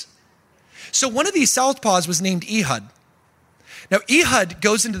difference. So one of these southpaws was named Ehud. Now Ehud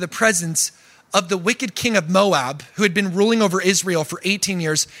goes into the presence of the wicked king of Moab, who had been ruling over Israel for 18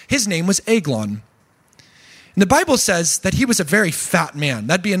 years. His name was Eglon. And the Bible says that he was a very fat man.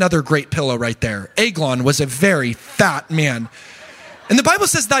 That'd be another great pillow right there. Eglon was a very fat man. And the Bible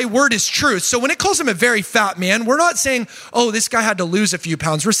says thy word is truth. So when it calls him a very fat man, we're not saying, oh, this guy had to lose a few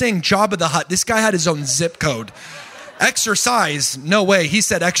pounds. We're saying Jabba the Hutt. This guy had his own zip code. Exercise, no way. He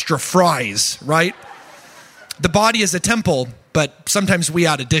said extra fries, right? The body is a temple, but sometimes we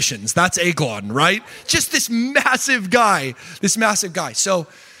add additions. That's Eglon, right? Just this massive guy. So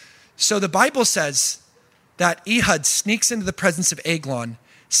the Bible says that Ehud sneaks into the presence of Eglon,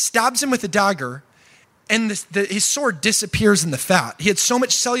 stabs him with a dagger, and his sword disappears in the fat. He had so much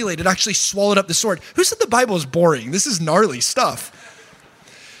cellulite, it actually swallowed up the sword. Who said the Bible is boring? This is gnarly stuff.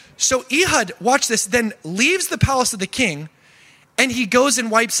 So Ehud, watch this, then leaves the palace of the king, and he goes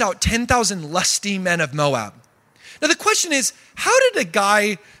and wipes out 10,000 lusty men of Moab. Now the question is, how did a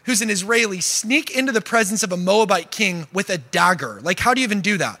guy who's an Israeli sneak into the presence of a Moabite king with a dagger? Like, how do you even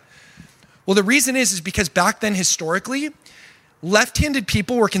do that? Well, the reason is because back then, historically, left-handed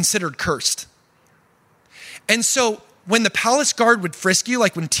people were considered cursed. And so when the palace guard would frisk you,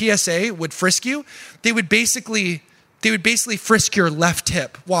 like when TSA would frisk you, they would basically frisk your left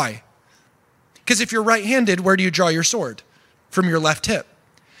hip. Why? Because if you're right-handed, where do you draw your sword? From your left hip.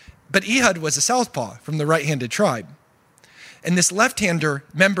 But Ehud was a southpaw from the right-handed tribe. And this left-hander,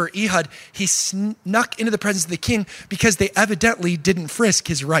 member Ehud, he snuck into the presence of the king because they evidently didn't frisk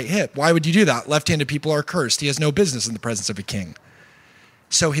his right hip. Why would you do that? Left-handed people are cursed. He has no business in the presence of a king.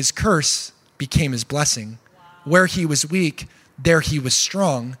 So his curse became his blessing. Where he was weak, there he was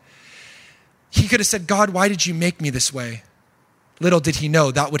strong. He could have said, God, why did you make me this way? Little did he know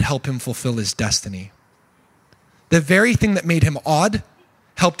that would help him fulfill his destiny. The very thing that made him odd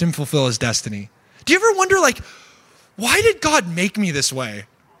helped him fulfill his destiny. Do you ever wonder, why did God make me this way?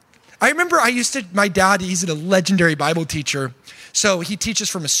 I remember my dad, he's a legendary Bible teacher. So he teaches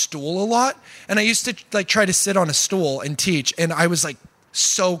from a stool a lot. And I used to try to sit on a stool and teach. And I was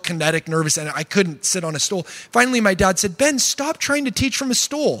so kinetic, nervous, and I couldn't sit on a stool. Finally, my dad said, Ben, stop trying to teach from a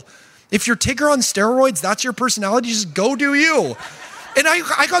stool. If you're Tigger on steroids, that's your personality, just go do you. And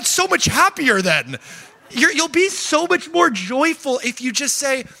I got so much happier then. You'll be so much more joyful if you just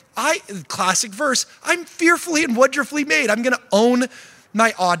say, classic verse, I'm fearfully and wonderfully made. I'm going to own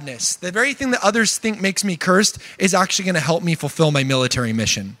my oddness. The very thing that others think makes me cursed is actually going to help me fulfill my military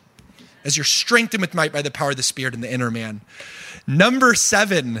mission. As you're strengthened with might by the power of the Spirit in the inner man. Number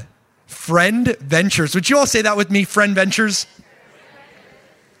 7, friend ventures. Would you all say that with me, friend ventures?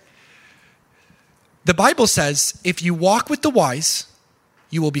 The Bible says, if you walk with the wise,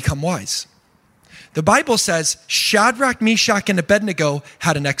 you will become wise. The Bible says Shadrach, Meshach, and Abednego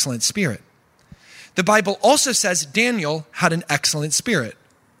had an excellent spirit. The Bible also says Daniel had an excellent spirit.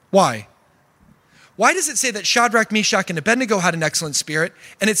 Why? Why does it say that Shadrach, Meshach, and Abednego had an excellent spirit,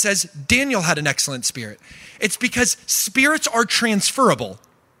 and it says Daniel had an excellent spirit? It's because spirits are transferable.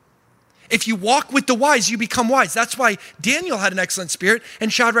 If you walk with the wise, you become wise. That's why Daniel had an excellent spirit,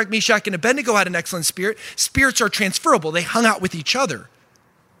 and Shadrach, Meshach, and Abednego had an excellent spirit. Spirits are transferable. They hung out with each other.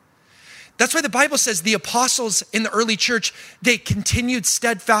 That's why the Bible says the apostles in the early church, they continued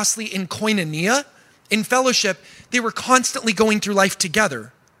steadfastly in koinonia, in fellowship. They were constantly going through life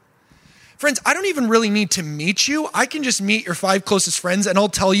together. Friends, I don't even really need to meet you. I can just meet your 5 closest friends and I'll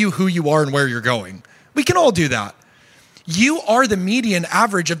tell you who you are and where you're going. We can all do that. You are the median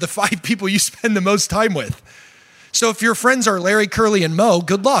average of the 5 people you spend the most time with. So if your friends are Larry, Curly, and Mo,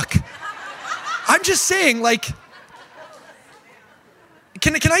 good luck. I'm just saying,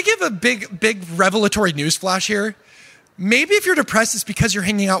 can I give a big revelatory news flash here? Maybe if you're depressed, it's because you're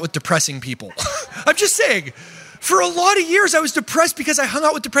hanging out with depressing people. I'm just saying. For a lot of years, I was depressed because I hung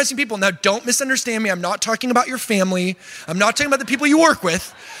out with depressing people. Now, don't misunderstand me. I'm not talking about your family. I'm not talking about the people you work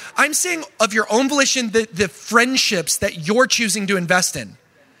with. I'm saying of your own volition, the friendships that you're choosing to invest in.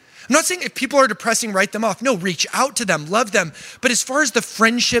 I'm not saying if people are depressing, write them off. No, reach out to them, love them. But as far as the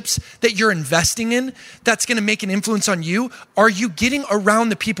friendships that you're investing in, that's going to make an influence on you, are you getting around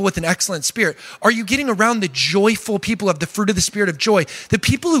the people with an excellent spirit? Are you getting around the joyful people of the fruit of the spirit of joy? The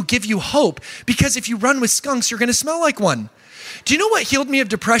people who give you hope. Because if you run with skunks, you're going to smell like one. Do you know what healed me of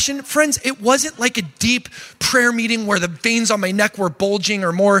depression? Friends, it wasn't like a deep prayer meeting where the veins on my neck were bulging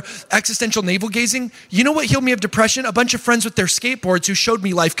or more existential navel gazing. You know what healed me of depression? A bunch of friends with their skateboards who showed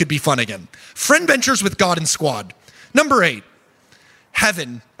me life could be fun again. Friend ventures with God and squad. Number 8,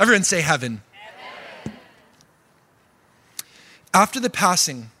 heaven. Everyone say heaven. Heaven. After the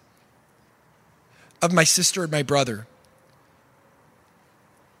passing of my sister and my brother,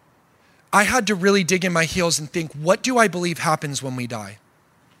 I had to really dig in my heels and think, what do I believe happens when we die?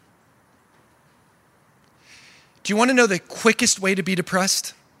 Do you want to know the quickest way to be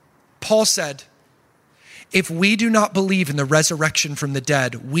depressed? Paul said, if we do not believe in the resurrection from the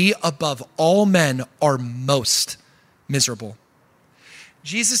dead, we above all men are most miserable.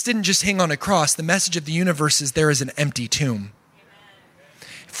 Jesus didn't just hang on a cross. The message of the universe is there is an empty tomb. Amen.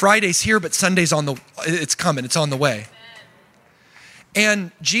 Friday's here, but Sunday's it's coming. It's on the way. Amen.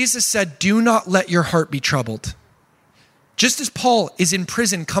 And Jesus said, do not let your heart be troubled. Just as Paul is in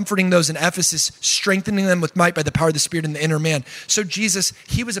prison comforting those in Ephesus, strengthening them with might by the power of the Spirit in the inner man, so Jesus,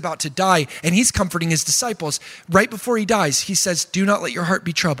 he was about to die, and he's comforting his disciples. Right before he dies, he says, do not let your heart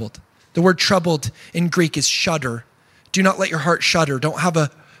be troubled. The word troubled in Greek is shudder. Do not let your heart shudder. Don't have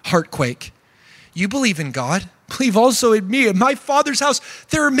a heart quake. You believe in God. Believe also in me. In my Father's house,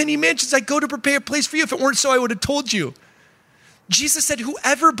 there are many mansions. I go to prepare a place for you. If it weren't so, I would have told you. Jesus said,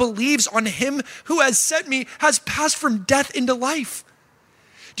 whoever believes on him who has sent me has passed from death into life.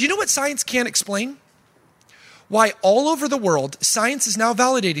 Do you know what science can't explain? Why all over the world, science is now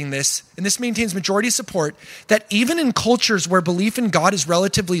validating this, and this maintains majority support, that even in cultures where belief in God is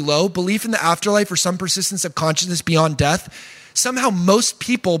relatively low, belief in the afterlife or some persistence of consciousness beyond death, somehow most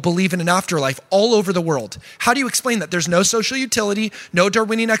people believe in an afterlife all over the world. How do you explain that? There's no social utility, no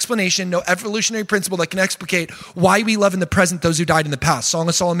Darwinian explanation, no evolutionary principle that can explicate why we love in the present those who died in the past. Song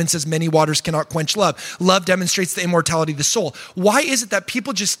of Solomon says many waters cannot quench love. Love demonstrates the immortality of the soul. Why is it that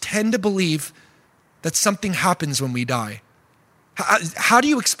people just tend to believe that something happens when we die? How do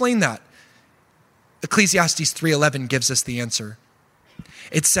you explain that? Ecclesiastes 3:11 gives us the answer.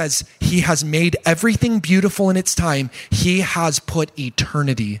 It says, he has made everything beautiful in its time. He has put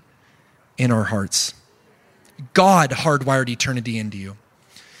eternity in our hearts. God hardwired eternity into you.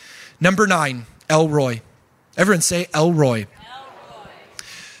 Number 9, El Roi. Everyone say El Roi. El Roi.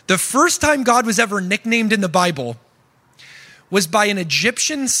 The first time God was ever nicknamed in the Bible was by an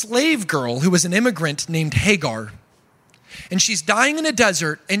Egyptian slave girl who was an immigrant named Hagar. And she's dying in a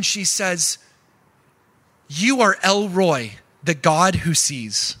desert, and she says, you are El Roi, the God who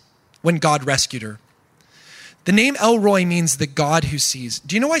sees, when God rescued her. The name El Roi means the God who sees.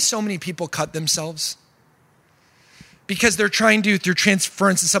 Do you know why so many people cut themselves? Because they're trying to, through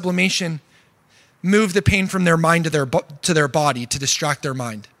transference and sublimation, move the pain from their mind to their body to distract their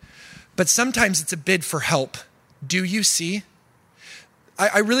mind. But sometimes it's a bid for help. Do you see?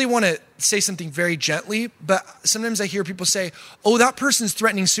 I really want to say something very gently, but sometimes I hear people say, oh, that person's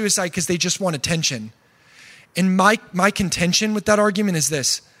threatening suicide because they just want attention. And my contention with that argument is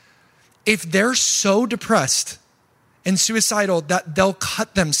this. If they're so depressed and suicidal that they'll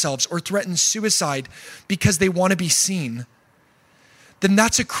cut themselves or threaten suicide because they want to be seen, then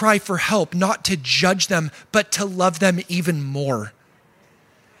that's a cry for help, not to judge them, but to love them even more.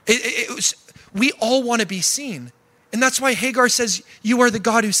 We all want to be seen. And that's why Hagar says, you are the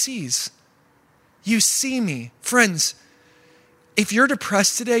God who sees. You see me. Friends, if you're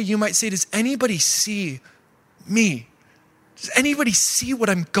depressed today, you might say, does anybody see me? Does anybody see what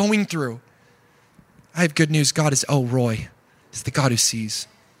I'm going through? I have good news. God is El Roi. He's the God who sees.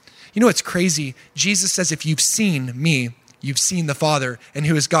 You know what's crazy? Jesus says, if you've seen me, you've seen the Father. And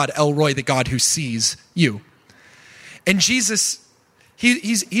who is God? El Roi, the God who sees you. And Jesus,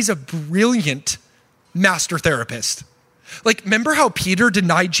 he's a brilliant master therapist. Like, remember how Peter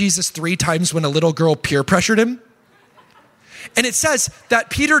denied Jesus 3 times when a little girl peer pressured him? And it says that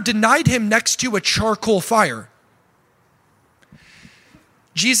Peter denied him next to a charcoal fire.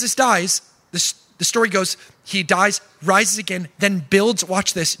 Jesus dies. The story goes, he dies, rises again, then builds,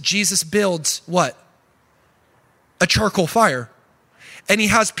 watch this, Jesus builds what? A charcoal fire. And he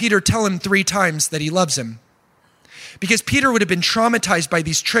has Peter tell him 3 times that he loves him. Because Peter would have been traumatized by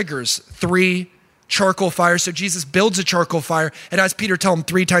these triggers, 3 charcoal fires. So Jesus builds a charcoal fire and has Peter tell him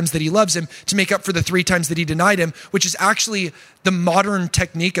 3 times that he loves him to make up for the 3 times that he denied him, which is actually the modern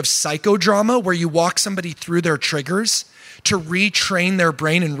technique of psychodrama, where you walk somebody through their triggers to retrain their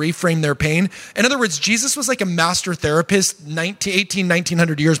brain and reframe their pain. In other words, Jesus was like a master therapist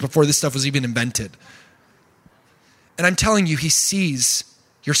 1900 years before this stuff was even invented. And I'm telling you, he sees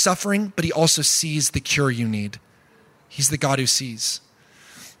your suffering, but he also sees the cure you need. He's the God who sees.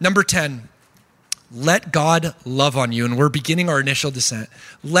 Number 10, let God love on you. And we're beginning our initial descent.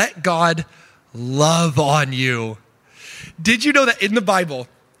 Let God love on you. Did you know that in the Bible,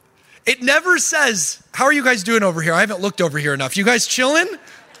 it never says, how are you guys doing over here? I haven't looked over here enough. You guys chilling?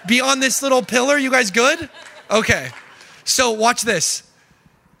 Beyond this little pillar, you guys good? Okay. So watch this.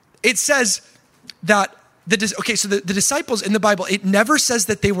 It says that the disciples in the Bible, it never says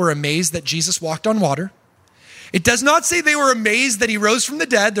that they were amazed that Jesus walked on water. It does not say they were amazed that he rose from the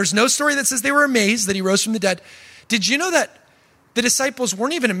dead. There's no story that says they were amazed that he rose from the dead. Did you know that the disciples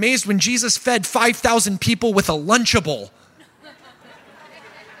weren't even amazed when Jesus fed 5,000 people with a Lunchable?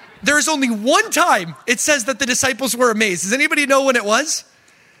 There is only one time it says that the disciples were amazed. Does anybody know when it was?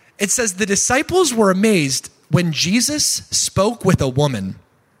 It says the disciples were amazed when Jesus spoke with a woman.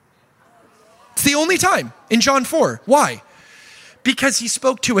 It's the only time in John 4. Why? Because he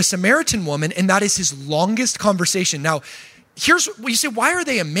spoke to a Samaritan woman, and that is his longest conversation. Now, here's what you say, why are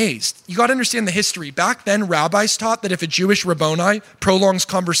they amazed? You got to understand the history. Back then, rabbis taught that if a Jewish Rabboni prolongs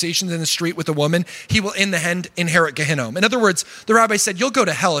conversations in the street with a woman, he will in the end inherit Gehinnom. In other words, the rabbi said, you'll go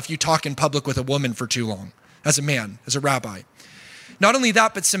to hell if you talk in public with a woman for too long, as a man, as a rabbi. Not only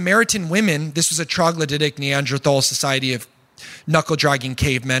that, but Samaritan women, this was a troglodytic Neanderthal society of knuckle-dragging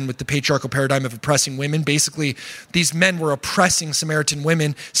cavemen with the patriarchal paradigm of oppressing women. Basically, these men were oppressing Samaritan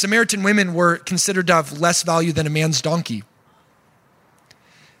women. Samaritan women were considered to have less value than a man's donkey.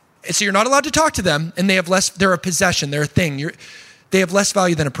 So you're not allowed to talk to them, and they're a possession, they're a thing. They have less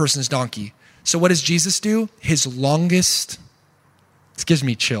value than a person's donkey. So what does Jesus do? This gives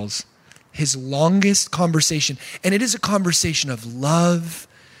me chills. His longest conversation, and it is a conversation of love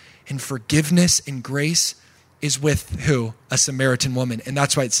and forgiveness and grace, is with who? A Samaritan woman. And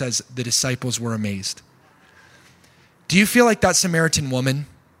that's why it says the disciples were amazed. Do you feel like that Samaritan woman?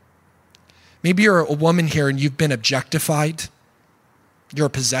 Maybe you're a woman here and you've been objectified. You're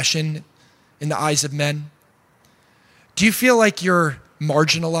a possession in the eyes of men. Do you feel like you're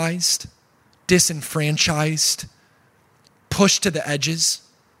marginalized, disenfranchised, pushed to the edges,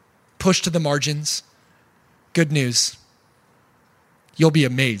 pushed to the margins? Good news. You'll be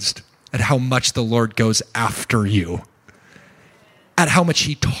amazed at how much the Lord goes after you, at how much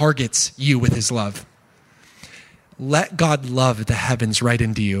he targets you with his love. Let God love the heavens right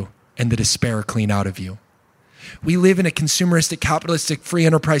into you and the despair clean out of you. We live in a consumeristic, capitalistic, free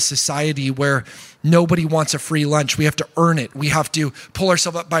enterprise society where nobody wants a free lunch. We have to earn it. We have to pull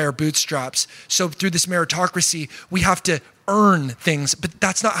ourselves up by our bootstraps. So through this meritocracy, we have to earn things, but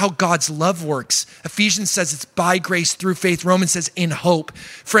that's not how God's love works. Ephesians says it's by grace through faith. Romans says in hope.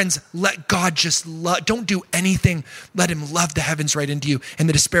 Friends, let God just love. Don't do anything. Let him love the heavens right into you and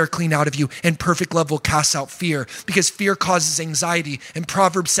the despair clean out of you, and perfect love will cast out fear, because fear causes anxiety, and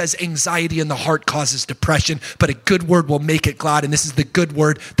Proverbs says anxiety in the heart causes depression, but a good word will make it glad. And this is the good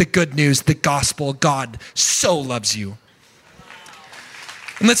word, the good news, the gospel. God so loves you.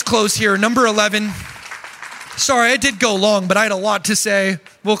 And let's close here. Number 11. Sorry, I did go long, but I had a lot to say.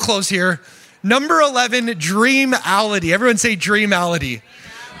 We'll close here. Number 11, dreamality. Everyone say dreamality.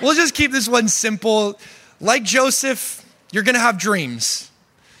 We'll just keep this one simple. Like Joseph, you're going to have dreams.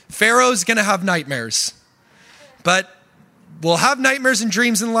 Pharaoh's going to have nightmares. But we'll have nightmares and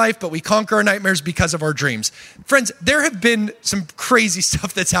dreams in life, but we conquer our nightmares because of our dreams. Friends, there have been some crazy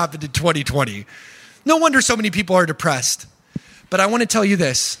stuff that's happened in 2020. No wonder so many people are depressed. But I want to tell you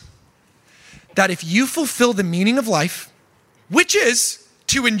this, that if you fulfill the meaning of life, which is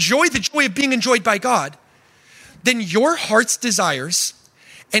to enjoy the joy of being enjoyed by God, then your heart's desires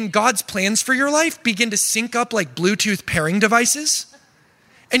and God's plans for your life begin to sync up like Bluetooth pairing devices.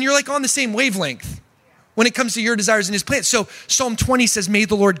 And you're like on the same wavelength when it comes to your desires and his plans. So Psalm 20 says, may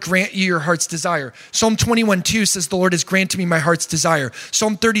the Lord grant you your heart's desire. Psalm 21:2 says, the Lord has granted me my heart's desire.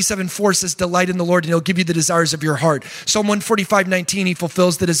 Psalm 37:4 says, delight in the Lord and he'll give you the desires of your heart. Psalm 145:19, he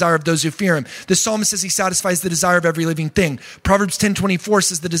fulfills the desire of those who fear him. The psalmist says he satisfies the desire of every living thing. Proverbs 10:24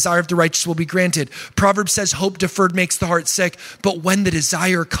 says the desire of the righteous will be granted. Proverbs says hope deferred makes the heart sick, but when the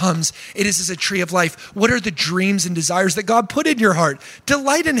desire comes, it is as a tree of life. What are the dreams and desires that God put in your heart?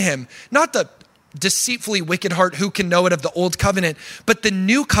 Delight in him, not the deceitfully wicked heart, who can know it, of the old covenant, but the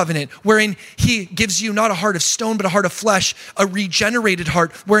new covenant, wherein he gives you not a heart of stone, but a heart of flesh, a regenerated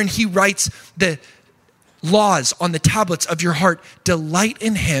heart, wherein he writes the laws on the tablets of your heart. Delight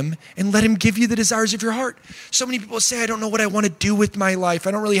in him and let him give you the desires of your heart. So many people say, I don't know what I want to do with my life.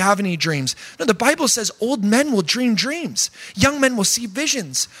 I don't really have any dreams. No, the Bible says old men will dream dreams. Young men will see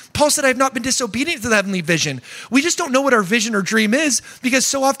visions. Paul said, I have not been disobedient to the heavenly vision. We just don't know what our vision or dream is, because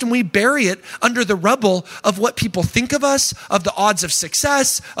so often we bury it under the rubble of what people think of us, of the odds of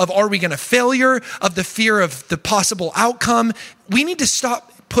success, of are we going to failure, of the fear of the possible outcome. We need to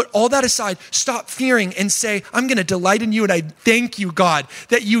put all that aside, stop fearing, and say, I'm going to delight in you, and I thank you, God,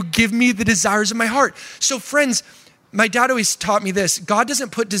 that you give me the desires of my heart. So friends, my dad always taught me this. God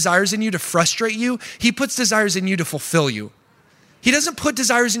doesn't put desires in you to frustrate you. He puts desires in you to fulfill you. He doesn't put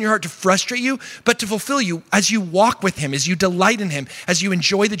desires in your heart to frustrate you, but to fulfill you as you walk with him, as you delight in him, as you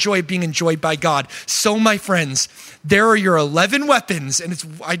enjoy the joy of being enjoyed by God. So, my friends, there are your 11 weapons, and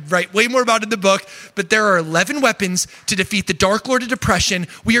I write way more about it in the book, but there are 11 weapons to defeat the dark lord of depression.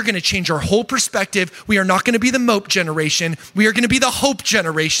 We are going to change our whole perspective. We are not going to be the mope generation. We are going to be the hope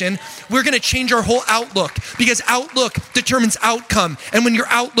generation. We're going to change our whole outlook, because outlook determines outcome. And when your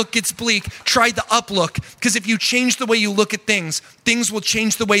outlook gets bleak, try the uplook, because if you change the way you look at things, things will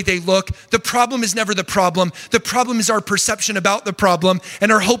change the way they look. The problem is never the problem. The problem is our perception about the problem,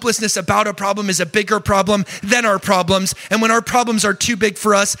 and our hopelessness about a problem is a bigger problem than our problems. And when our problems are too big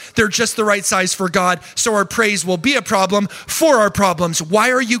for us, they're just the right size for God. So our praise will be a problem for our problems.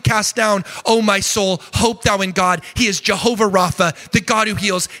 Why are you cast down, O my soul? Hope thou in God. He is Jehovah Rapha, the God who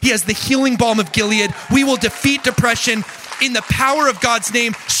heals. He has the healing balm of Gilead. We will defeat depression in the power of God's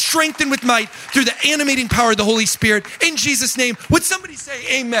name, strengthened with might through the animating power of the Holy Spirit. In Jesus' name, would somebody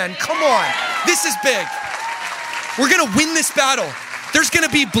say amen? Come on. This is big. We're going to win this battle. There's going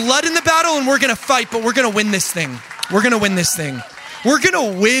to be blood in the battle, and we're going to fight, but we're going to win this thing. We're going to win this thing. We're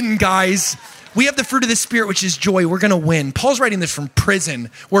going to win, guys. We have the fruit of the Spirit, which is joy. We're going to win. Paul's writing this from prison.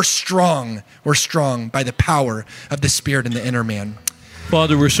 We're strong. We're strong by the power of the Spirit in the inner man.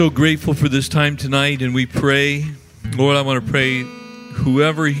 Father, we're so grateful for this time tonight, and we pray, Lord, I want to pray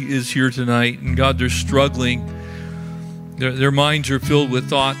whoever is here tonight, and God, they're struggling. Their minds are filled with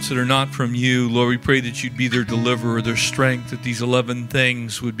thoughts that are not from you. Lord, we pray that you'd be their deliverer, their strength, that these 11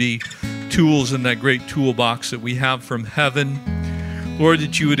 things would be tools in that great toolbox that we have from heaven. Lord,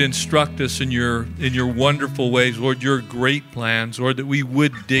 that you would instruct us in your wonderful ways. Lord, your great plans. Lord, that we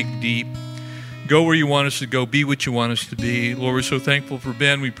would dig deep. Go where you want us to go. Be what you want us to be. Lord, we're so thankful for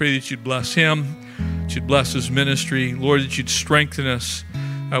Ben. We pray that you'd bless him, that you'd bless his ministry. Lord, that you'd strengthen us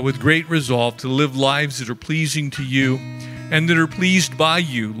with great resolve to live lives that are pleasing to you and that are pleased by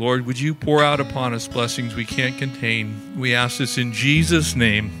you. Lord, would you pour out upon us blessings we can't contain? We ask this in Jesus'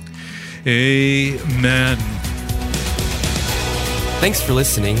 name. Amen. Thanks for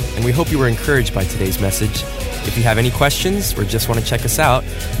listening, and we hope you were encouraged by today's message. If you have any questions or just want to check us out,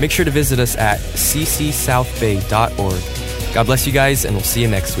 make sure to visit us at ccsouthbay.org. God bless you guys, and we'll see you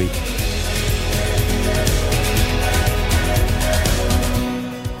next week.